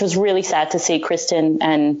 which was really sad to see Kristen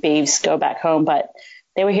and Beeves go back home, but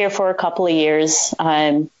they were here for a couple of years.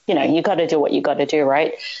 You got to do what you got to do,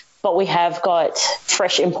 right? But we have got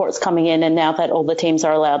fresh imports coming in, and now that all the teams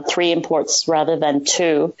are allowed 3 imports rather than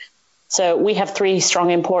 2. So we have 3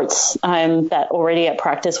 strong imports that already at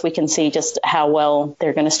practice we can see just how well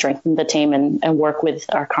they're going to strengthen the team and work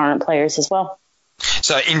with our current players as well.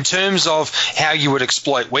 So in terms of how you would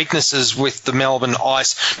exploit weaknesses with the Melbourne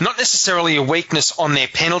Ice, not necessarily a weakness on their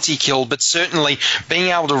penalty kill, but certainly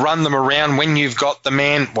being able to run them around when you've got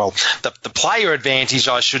the player advantage,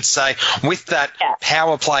 I should say, with that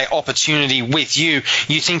power play opportunity with you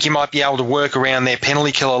think you might be able to work around their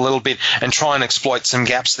penalty kill a little bit and try and exploit some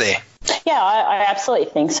gaps there. Yeah, I absolutely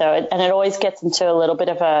think so. And it always gets into a little bit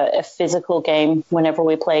of a physical game whenever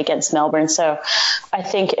we play against Melbourne. So I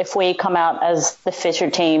think if we come out as the fitter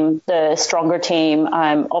team, the stronger team,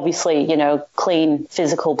 obviously, clean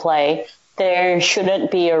physical play, there shouldn't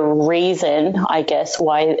be a reason, I guess,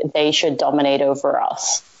 why they should dominate over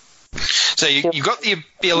us. So you've got the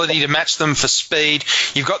ability to match them for speed.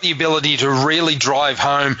 You've got the ability to really drive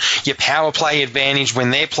home your power play advantage when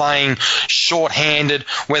they're playing short-handed,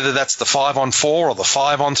 whether that's the 5-on-4 or the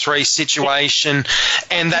 5-on-3 situation,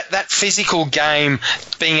 and that physical game,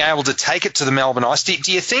 being able to take it to the Melbourne Ice.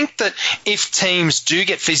 Do you think that if teams do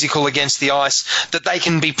get physical against the ice, that they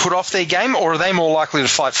can be put off their game, or are they more likely to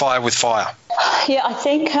fight fire with fire? Yeah, I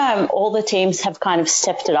think all the teams have kind of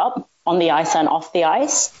stepped it up on the ice and off the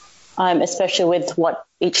ice. Especially with what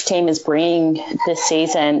each team is bringing this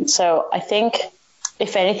season. So I think,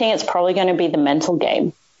 if anything, it's probably going to be the mental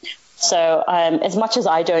game. So as much as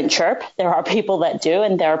I don't chirp, there are people that do,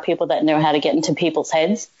 and there are people that know how to get into people's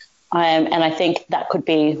heads. And I think that could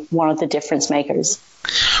be one of the difference makers.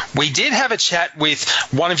 We did have a chat with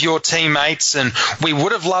one of your teammates, and we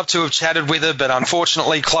would have loved to have chatted with her, but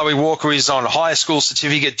unfortunately Chloe Walker is on high school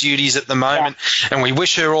certificate duties at the moment, and we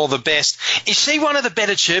wish her all the best. Is she one of the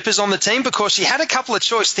better chirpers on the team? Because she had a couple of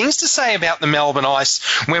choice things to say about the Melbourne Ice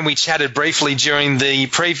when we chatted briefly during the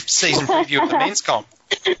pre-season preview of the men's comp.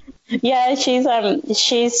 Yeah,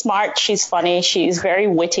 she's smart, she's funny, she's very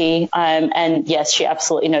witty, and yes, she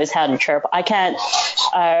absolutely knows how to chirp.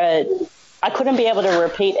 I couldn't be able to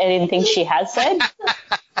repeat anything she has said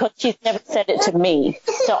because she's never said it to me.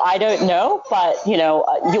 So I don't know, but, you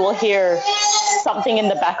will hear something in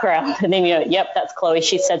the background and then yep, that's Chloe.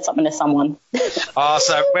 She said something to someone.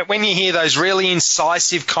 So when you hear those really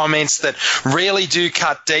incisive comments that really do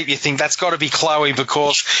cut deep, you think that's got to be Chloe,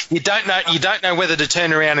 because you don't know whether to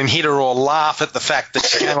turn around and hit her or laugh at the fact that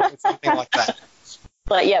she came up with something like that.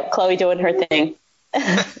 But yeah, Chloe doing her thing.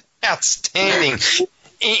 Outstanding.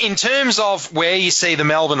 In terms of where you see the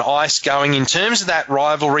Melbourne Ice going, in terms of that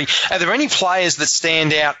rivalry, are there any players that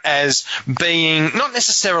stand out as being not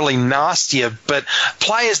necessarily nastier, but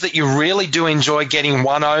players that you really do enjoy getting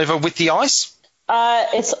one over with the Ice?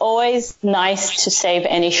 It's always nice to save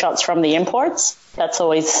any shots from the imports. That's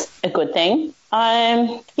always a good thing.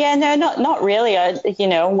 Not really.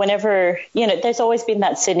 Whenever, there's always been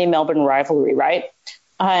that Sydney-Melbourne rivalry, right?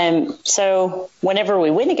 So whenever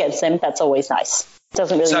we win against them, that's always nice.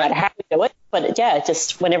 Doesn't really matter how we do it, but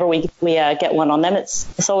just whenever we get one on them,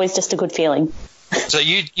 it's always just a good feeling. So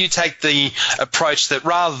you take the approach that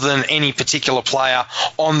rather than any particular player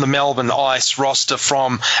on the Melbourne Ice roster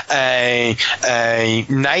from a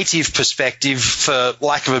native perspective, for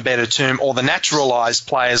lack of a better term, or the naturalised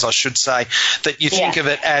players, I should say, that you think of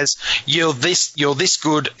it as you're this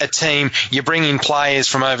good a team, you bring in players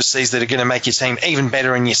from overseas that are going to make your team even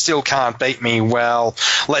better, and you still can't beat me. Well,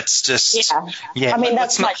 let's just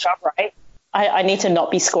that's my job, right? I need to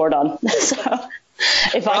not be scored on. So.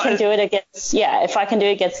 If I can do it against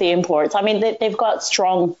the imports, I mean, they've got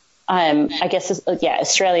strong,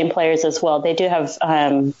 Australian players as well. They do have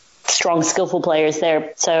strong, skillful players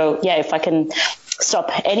there. So, if I can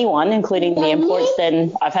stop anyone, including the imports,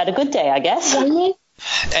 then I've had a good day, I guess.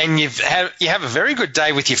 And you have a very good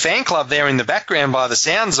day with your fan club there in the background by the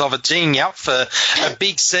sounds of it, geeing you up for a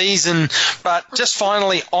big season. But just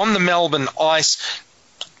finally, on the Melbourne Ice,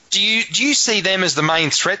 Do you see them as the main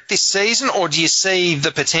threat this season, or do you see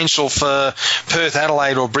the potential for Perth,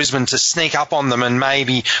 Adelaide or Brisbane to sneak up on them and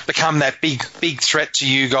maybe become that big threat to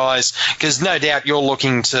you guys? Because no doubt you're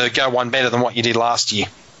looking to go one better than what you did last year.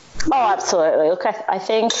 Oh, absolutely. Look, I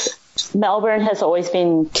think Melbourne has always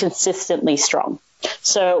been consistently strong.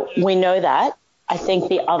 So we know that. I think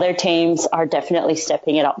the other teams are definitely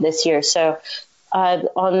stepping it up this year. So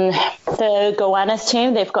on the Goannas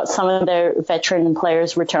team, they've got some of their veteran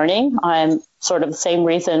players returning. Sort of the same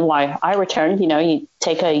reason why I returned. You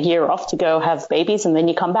take a year off to go have babies and then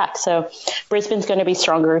you come back. So Brisbane's going to be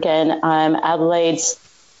stronger again. Adelaide's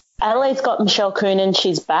got Michelle Coonan.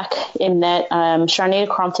 She's back in net. Sharnita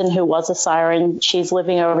Crompton, who was a Siren, she's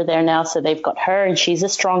living over there now. So they've got her, and she's a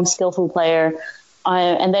strong, skillful player.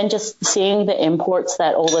 And then just seeing the imports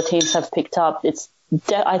that all the teams have picked up,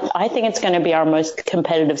 I think it's going to be our most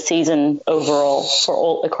competitive season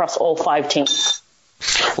overall across all 5 teams.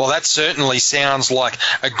 Well, that certainly sounds like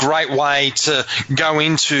a great way to go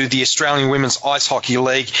into the Australian Women's Ice Hockey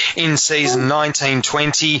League in season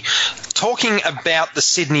 1920. Talking about the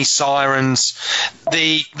Sydney Sirens,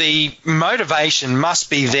 the motivation must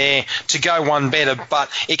be there to go one better, but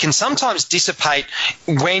it can sometimes dissipate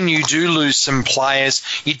when you do lose some players.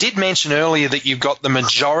 You did mention earlier that you've got the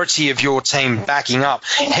majority of your team backing up.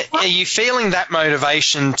 Are you feeling that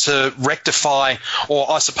motivation to rectify,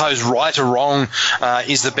 or I suppose right or wrong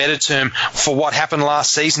is the better term, for what happened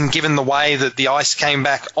last season, given the way that the Ice came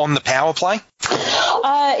back on the power play?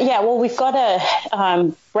 Well, we've got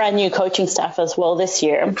a brand new coaching staff as well this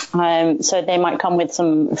year. So they might come with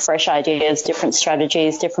some fresh ideas, different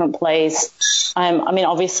strategies, different plays.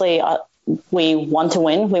 Obviously, we want to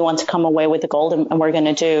win. We want to come away with the gold, and we're going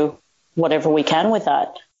to do whatever we can with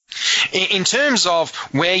that. In terms of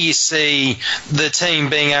where you see the team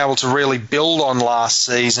being able to really build on last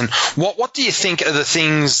season, what do you think are the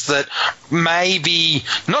things that maybe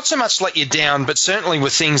not so much let you down, but certainly were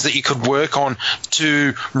things that you could work on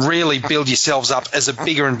to really build yourselves up as a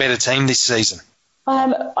bigger and better team this season?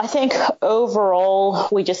 I think overall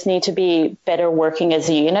we just need to be better working as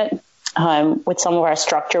a unit with some of our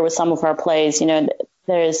structure, with some of our plays.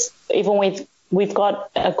 We've got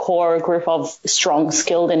a core group of strong,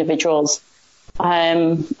 skilled individuals. We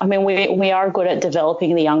are good at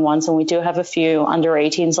developing the young ones, and we do have a few under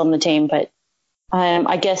 18s on the team. But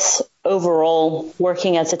I guess overall,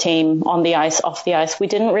 working as a team on the ice, off the ice, we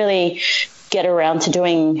didn't really get around to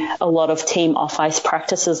doing a lot of team off-ice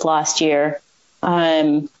practices last year.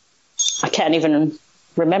 I can't even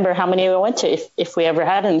remember how many we went to if we ever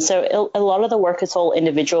had. And so a lot of the work is all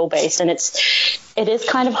individual based, and it is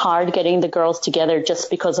kind of hard getting the girls together just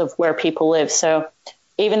because of where people live. So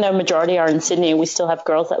even though majority are in Sydney, we still have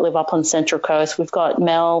girls that live up on Central Coast. We've got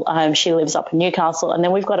Mel, she lives up in Newcastle, and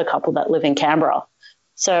then we've got a couple that live in Canberra.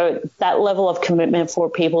 So that level of commitment for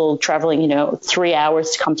people traveling, 3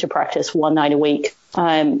 hours to come to practice one night a week,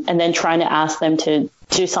 and then trying to ask them to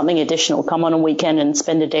do something additional, come on a weekend and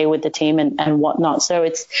spend a day with the team and whatnot. So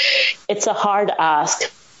it's a hard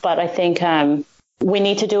ask, but I think we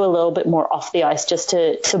need to do a little bit more off the ice just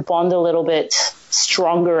to bond a little bit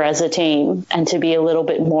stronger as a team and to be a little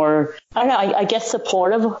bit more, I guess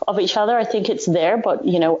supportive of each other. I think it's there, but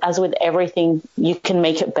as with everything, you can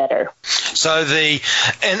make it better. So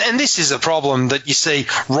and this is a problem that you see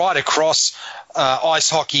right across ice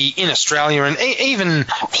hockey in Australia, and even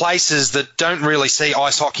places that don't really see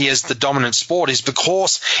ice hockey as the dominant sport, is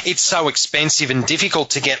because it's so expensive and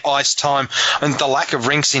difficult to get ice time, and the lack of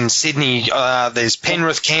rinks in Sydney. There's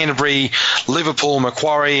Penrith, Canterbury, Liverpool,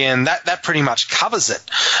 Macquarie, and that pretty much covers it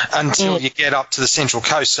until you get up to the Central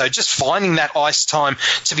Coast. So just finding that ice time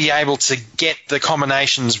to be able to get the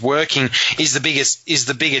combinations working is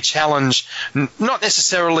the bigger challenge. Not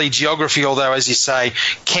necessarily geography, although, as you say,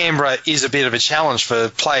 Canberra is a bit of a challenge for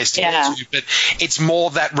players to get to, but it's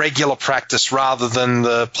more that regular practice rather than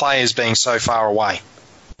the players being so far away.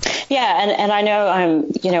 Yeah, and I know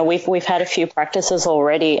we've had a few practices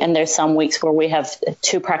already, and there's some weeks where we have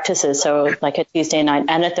 2 practices, so like a Tuesday night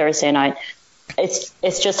and a Thursday night. It's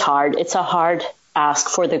just hard. It's a hard ask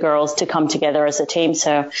for the girls to come together as a team.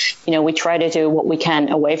 So, we try to do what we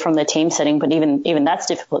can away from the team setting, but even that's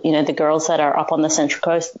difficult. The girls that are up on the Central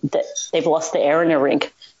Coast, they've lost the air in a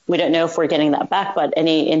rink. We don't know if we're getting that back, but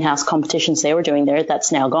any in-house competitions they were doing there,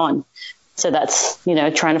 that's now gone. So that's,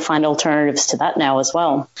 trying to find alternatives to that now as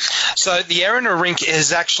well. So the Erina rink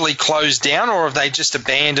is actually closed down, or have they just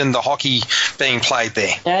abandoned the hockey being played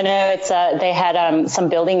there? No, it's they had some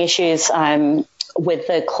building issues with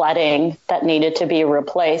the cladding that needed to be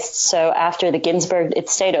replaced. So after the Ginsberg, it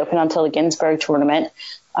stayed open until the Ginsberg tournament,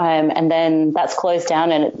 and then that's closed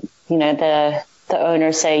down, and the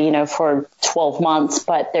owners say, for 12 months,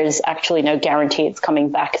 but there's actually no guarantee it's coming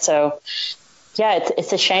back. So, yeah,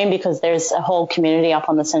 it's a shame because there's a whole community up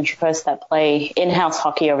on the Central Coast that play in-house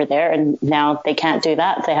hockey over there, and now they can't do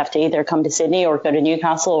that. They have to either come to Sydney or go to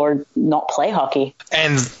Newcastle or not play hockey.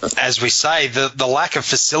 And as we say, the lack of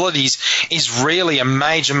facilities is really a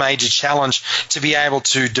major, major challenge to be able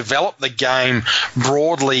to develop the game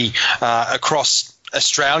broadly across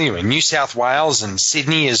Australia and New South Wales and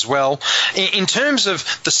Sydney as well. In terms of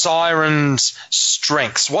the Sirens'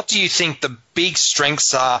 strengths, what do you think the big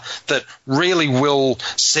strengths are that really will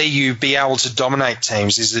see you be able to dominate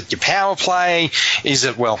teams? Is it your power play? Is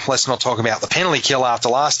it, let's not talk about the penalty kill after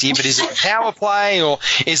last year, but is it power play, or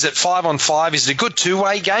is it 5-on-5? Is it a good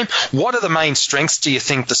two-way game? What are the main strengths do you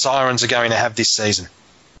think the Sirens are going to have this season?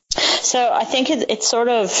 So I think it's sort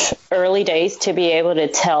of early days to be able to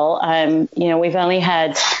tell. We've only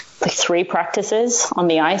had 3 practices on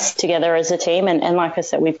the ice together as a team. And like I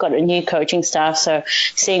said, we've got a new coaching staff. So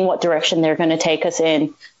seeing what direction they're going to take us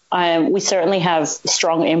in. We certainly have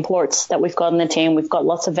strong imports that we've got on the team. We've got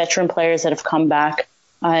lots of veteran players that have come back.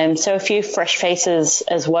 So a few fresh faces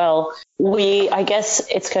as well. I guess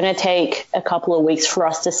it's going to take a couple of weeks for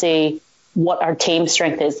us to see what our team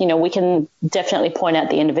strength is. We can definitely point out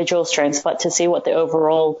the individual strengths, but to see what the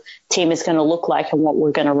overall team is going to look like and what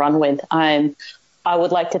we're going to run with. I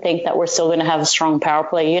would like to think that we're still going to have a strong power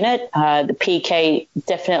play unit. The PK,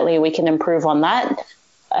 definitely we can improve on that.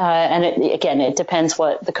 And it depends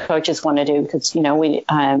what the coaches want to do, because,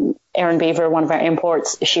 Erin Beaver, one of our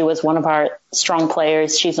imports, she was one of our strong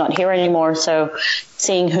players. She's not here anymore. So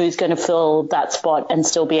seeing who's going to fill that spot and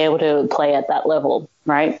still be able to play at that level,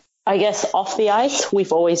 right? I guess off the ice,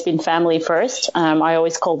 we've always been family first. I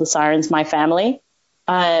always call the Sirens my family.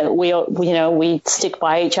 We stick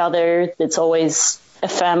by each other. It's always a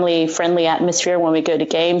family-friendly atmosphere when we go to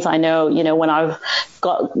games. I know, when I've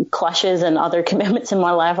got clashes and other commitments in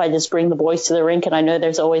my life, I just bring the boys to the rink, and I know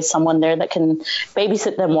there's always someone there that can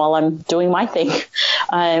babysit them while I'm doing my thing.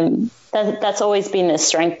 That's always been a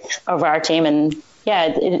strength of our team, and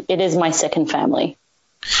it is my second family.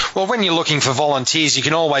 Well, when you're looking for volunteers, you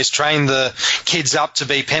can always train the kids up to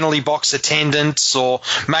be penalty box attendants or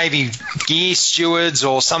maybe gear stewards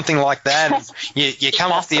or something like that. You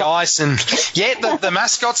come off the ice and, the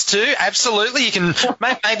mascots too, absolutely. You can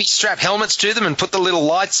maybe strap helmets to them and put the little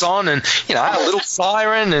lights on and, a little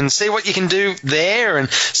siren and see what you can do there.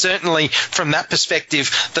 And certainly from that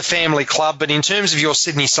perspective, the family club. But in terms of your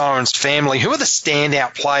Sydney Sirens family, who are the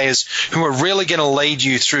standout players who are really going to lead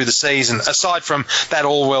you through the season, aside from that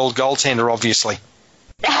all-world goaltender, obviously?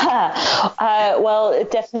 Well,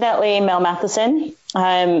 definitely Mel Matheson.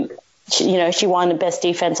 She won the Best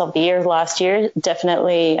Defense of the Year last year.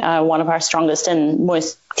 Definitely one of our strongest and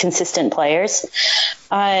most consistent players.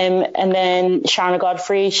 And then Sharna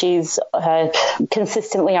Godfrey, she's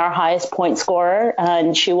consistently our highest point scorer,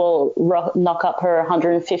 and she will knock up her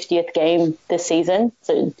 150th game this season.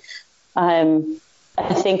 So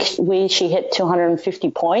I think she hit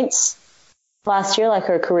 250 points last year, like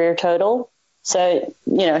her career total. So,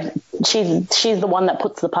 she's the one that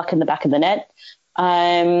puts the puck in the back of the net.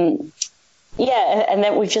 And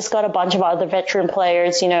then we've just got a bunch of other veteran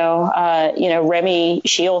players, Remy,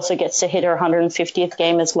 she also gets to hit her 150th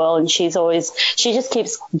game as well. And she just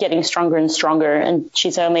keeps getting stronger and stronger. And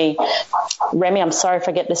she's only, Remy, I'm sorry if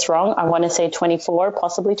I get this wrong, I want to say 24,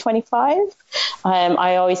 possibly 25.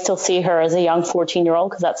 I always still see her as a young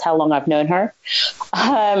 14-year-old because that's how long I've known her.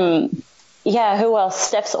 Who else?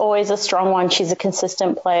 Steph's always a strong one. She's a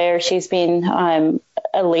consistent player. She's been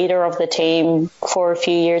a leader of the team for a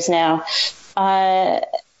few years now. And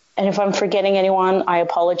if I'm forgetting anyone, I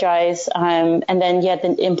apologize. And then,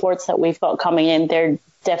 the imports that we've got coming in, they're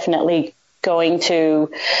definitely going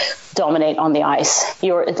to dominate on the ice.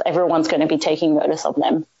 Everyone's going to be taking notice of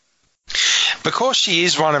them. Because she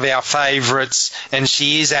is one of our favourites and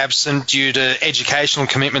she is absent due to educational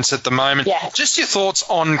commitments at the moment, just your thoughts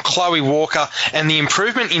on Chloe Walker and the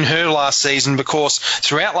improvement in her last season, because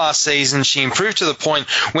throughout last season she improved to the point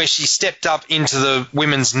where she stepped up into the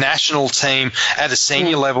women's national team at a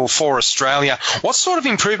senior level for Australia. What sort of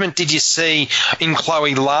improvement did you see in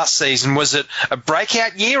Chloe last season? Was it a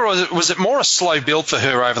breakout year or was it more a slow build for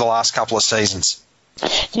her over the last couple of seasons?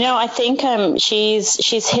 I think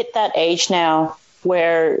she's hit that age now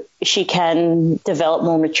where she can develop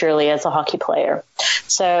more maturely as a hockey player.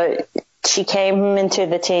 So she came into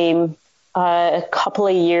the team a couple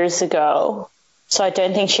of years ago. So I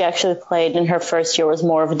don't think she actually played in her first year. It was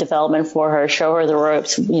more of a development for her, show her the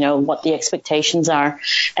ropes, what the expectations are.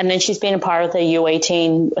 And then she's been a part of the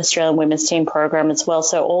U18 Australian women's team program as well.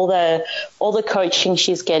 So all the coaching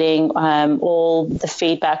she's getting, all the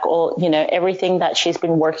feedback, everything that she's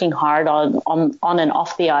been working hard on and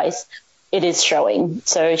off the ice, it is showing.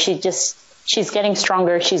 So she's getting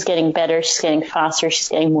stronger, she's getting better, she's getting faster, she's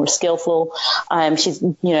getting more skillful. She's,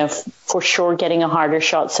 for sure getting a harder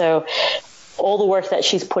shot. So all the work that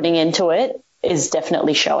she's putting into it is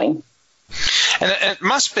definitely showing. And it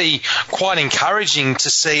must be quite encouraging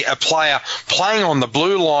to see a player playing on the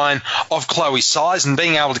blue line of Chloe's size and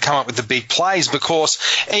being able to come up with the big plays, because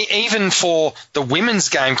even for the women's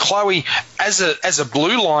game, Chloe as a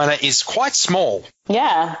blue liner is quite small.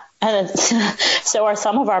 Yeah. And so are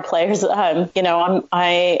some of our players.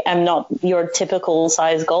 I am not your typical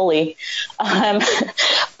size goalie.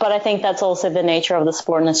 But I think that's also the nature of the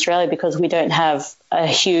sport in Australia, because we don't have a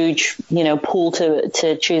huge, pool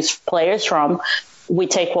to choose players from. We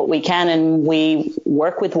take what we can and we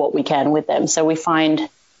work with what we can with them. So we find,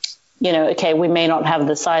 okay, we may not have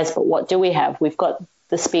the size, but what do we have? We've got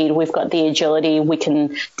the speed, we've got the agility. We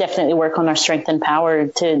can definitely work on our strength and power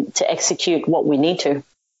to execute what we need to.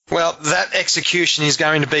 Well, that execution is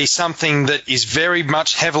going to be something that is very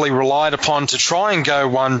much heavily relied upon to try and go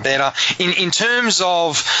one better. In terms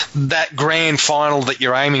of that grand final that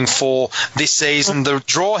you're aiming for this season, the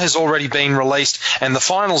draw has already been released and the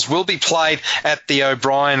finals will be played at the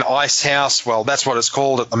O'Brien Ice House. Well, that's what it's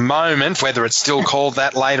called at the moment. Whether it's still called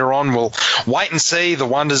that later on, we'll wait and see, the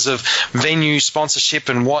wonders of venue sponsorship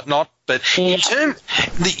and whatnot. But in terms,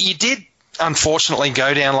 you did unfortunately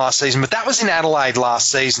go down last season, but that was in Adelaide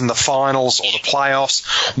last season, the finals or the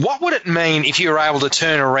playoffs. What would it mean if you were able to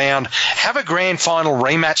turn around, have a grand final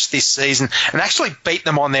rematch this season, and actually beat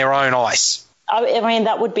them on their own ice? I mean,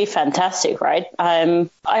 that would be fantastic, right?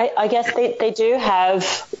 I guess they do have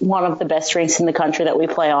one of the best rinks in the country that we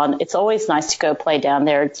play on. It's always nice to go play down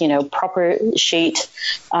there. It's, proper sheet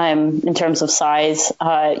in terms of size.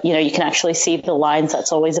 You can actually see the lines.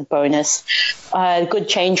 That's always a bonus. Good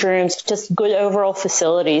change rooms, just good overall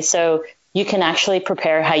facilities. So you can actually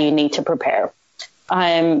prepare how you need to prepare.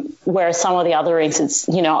 Whereas some of the other rinks, it's,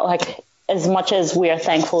 as much as we are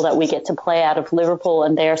thankful that we get to play out of Liverpool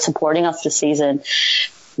and they are supporting us this season,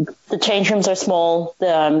 the change rooms are small.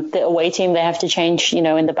 The away team, they have to change,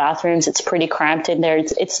 in the bathrooms. It's pretty cramped in there.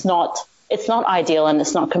 It's not ideal, and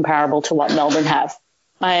it's not comparable to what Melbourne have.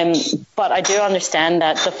 But I do understand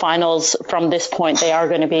that the finals from this point, they are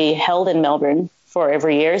going to be held in Melbourne for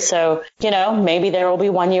every year. So, maybe there will be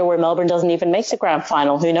one year where Melbourne doesn't even make the grand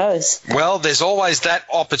final. Who knows? Well, there's always that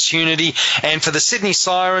opportunity. And for the Sydney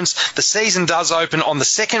Sirens, the season does open on the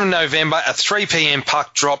 2nd of November at 3 p.m.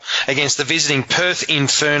 puck drop against the visiting Perth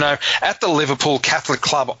Inferno at the Liverpool Catholic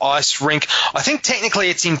Club ice rink. I think technically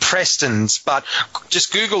it's in Preston's, but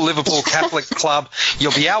just Google Liverpool Catholic Club.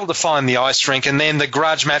 You'll be able to find the ice rink. And then the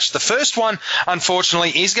grudge match. The first one, unfortunately,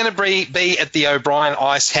 is going to be at the O'Brien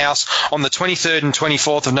Ice House on the 23rd and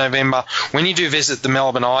 24th of November when you do visit the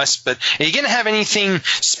Melbourne Ice. But are you going to have anything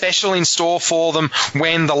special in store for them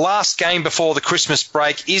when the last game before the Christmas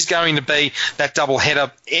break is going to be that double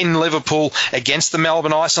header in Liverpool against the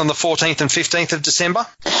Melbourne Ice on the 14th and 15th of December?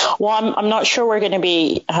 Well, I'm not sure we're going to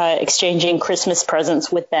be exchanging Christmas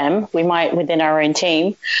presents with them. We might within our own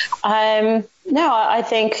team. No, I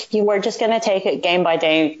think we're just going to take it game by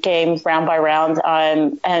game, round by round,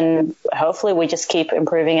 and hopefully we just keep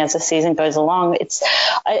improving as the season goes along.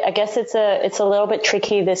 I guess it's a little bit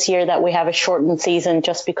tricky this year that we have a shortened season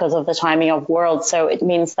just because of the timing of Worlds. So it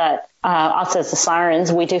means that us as the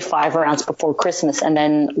Sirens, we do 5 rounds before Christmas and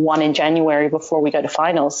then 1 in January before we go to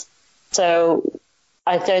finals. So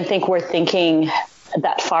I don't think we're thinking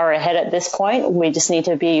that far ahead at this point. We just need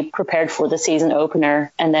to be prepared for the season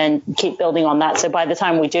opener and then keep building on that. So by the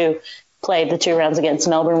time we do play the 2 rounds against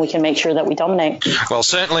Melbourne, we can make sure that we dominate. Well,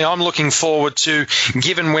 certainly I'm looking forward to,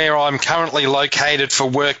 given where I'm currently located for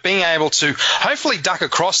work, being able to hopefully duck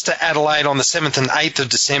across to Adelaide on the 7th and 8th of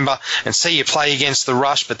December and see you play against the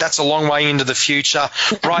Rush, but that's a long way into the future.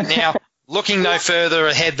 Right now, looking no further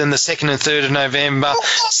ahead than the 2nd and 3rd of November.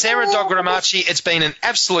 Sarah Dogramachi, it's been an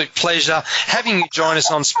absolute pleasure having you join us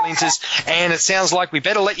on Splinters, and it sounds like we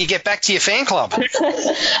better let you get back to your fan club.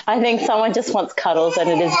 I think someone just wants cuddles and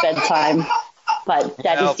it is bedtime. But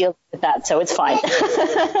Daddy's dealing with that, so it's fine.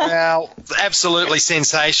 Well, absolutely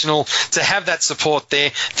sensational to have that support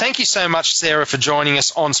there. Thank you so much, Sarah, for joining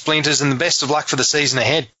us on Splinters, and the best of luck for the season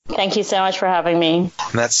ahead. Thank you so much for having me. And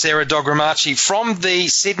that's Sarah Dogramachi from the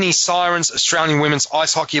Sydney Sirens Australian Women's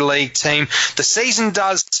Ice Hockey League team. The season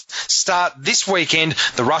does start this weekend,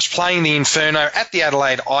 the Rush playing the Inferno at the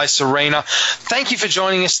Adelaide Ice Arena. Thank you for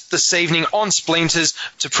joining us this evening on Splinters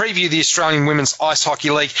to preview the Australian Women's Ice Hockey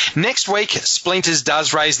League. Next week, Splinters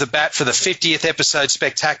does raise the bat for the 50th episode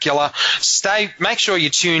spectacular. Make sure you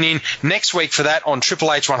tune in next week for that on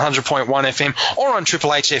Triple H 100.1 FM or on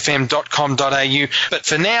triplehfm.com.au. But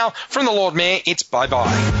for now, from the Lord Mayor, it's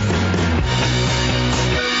bye-bye.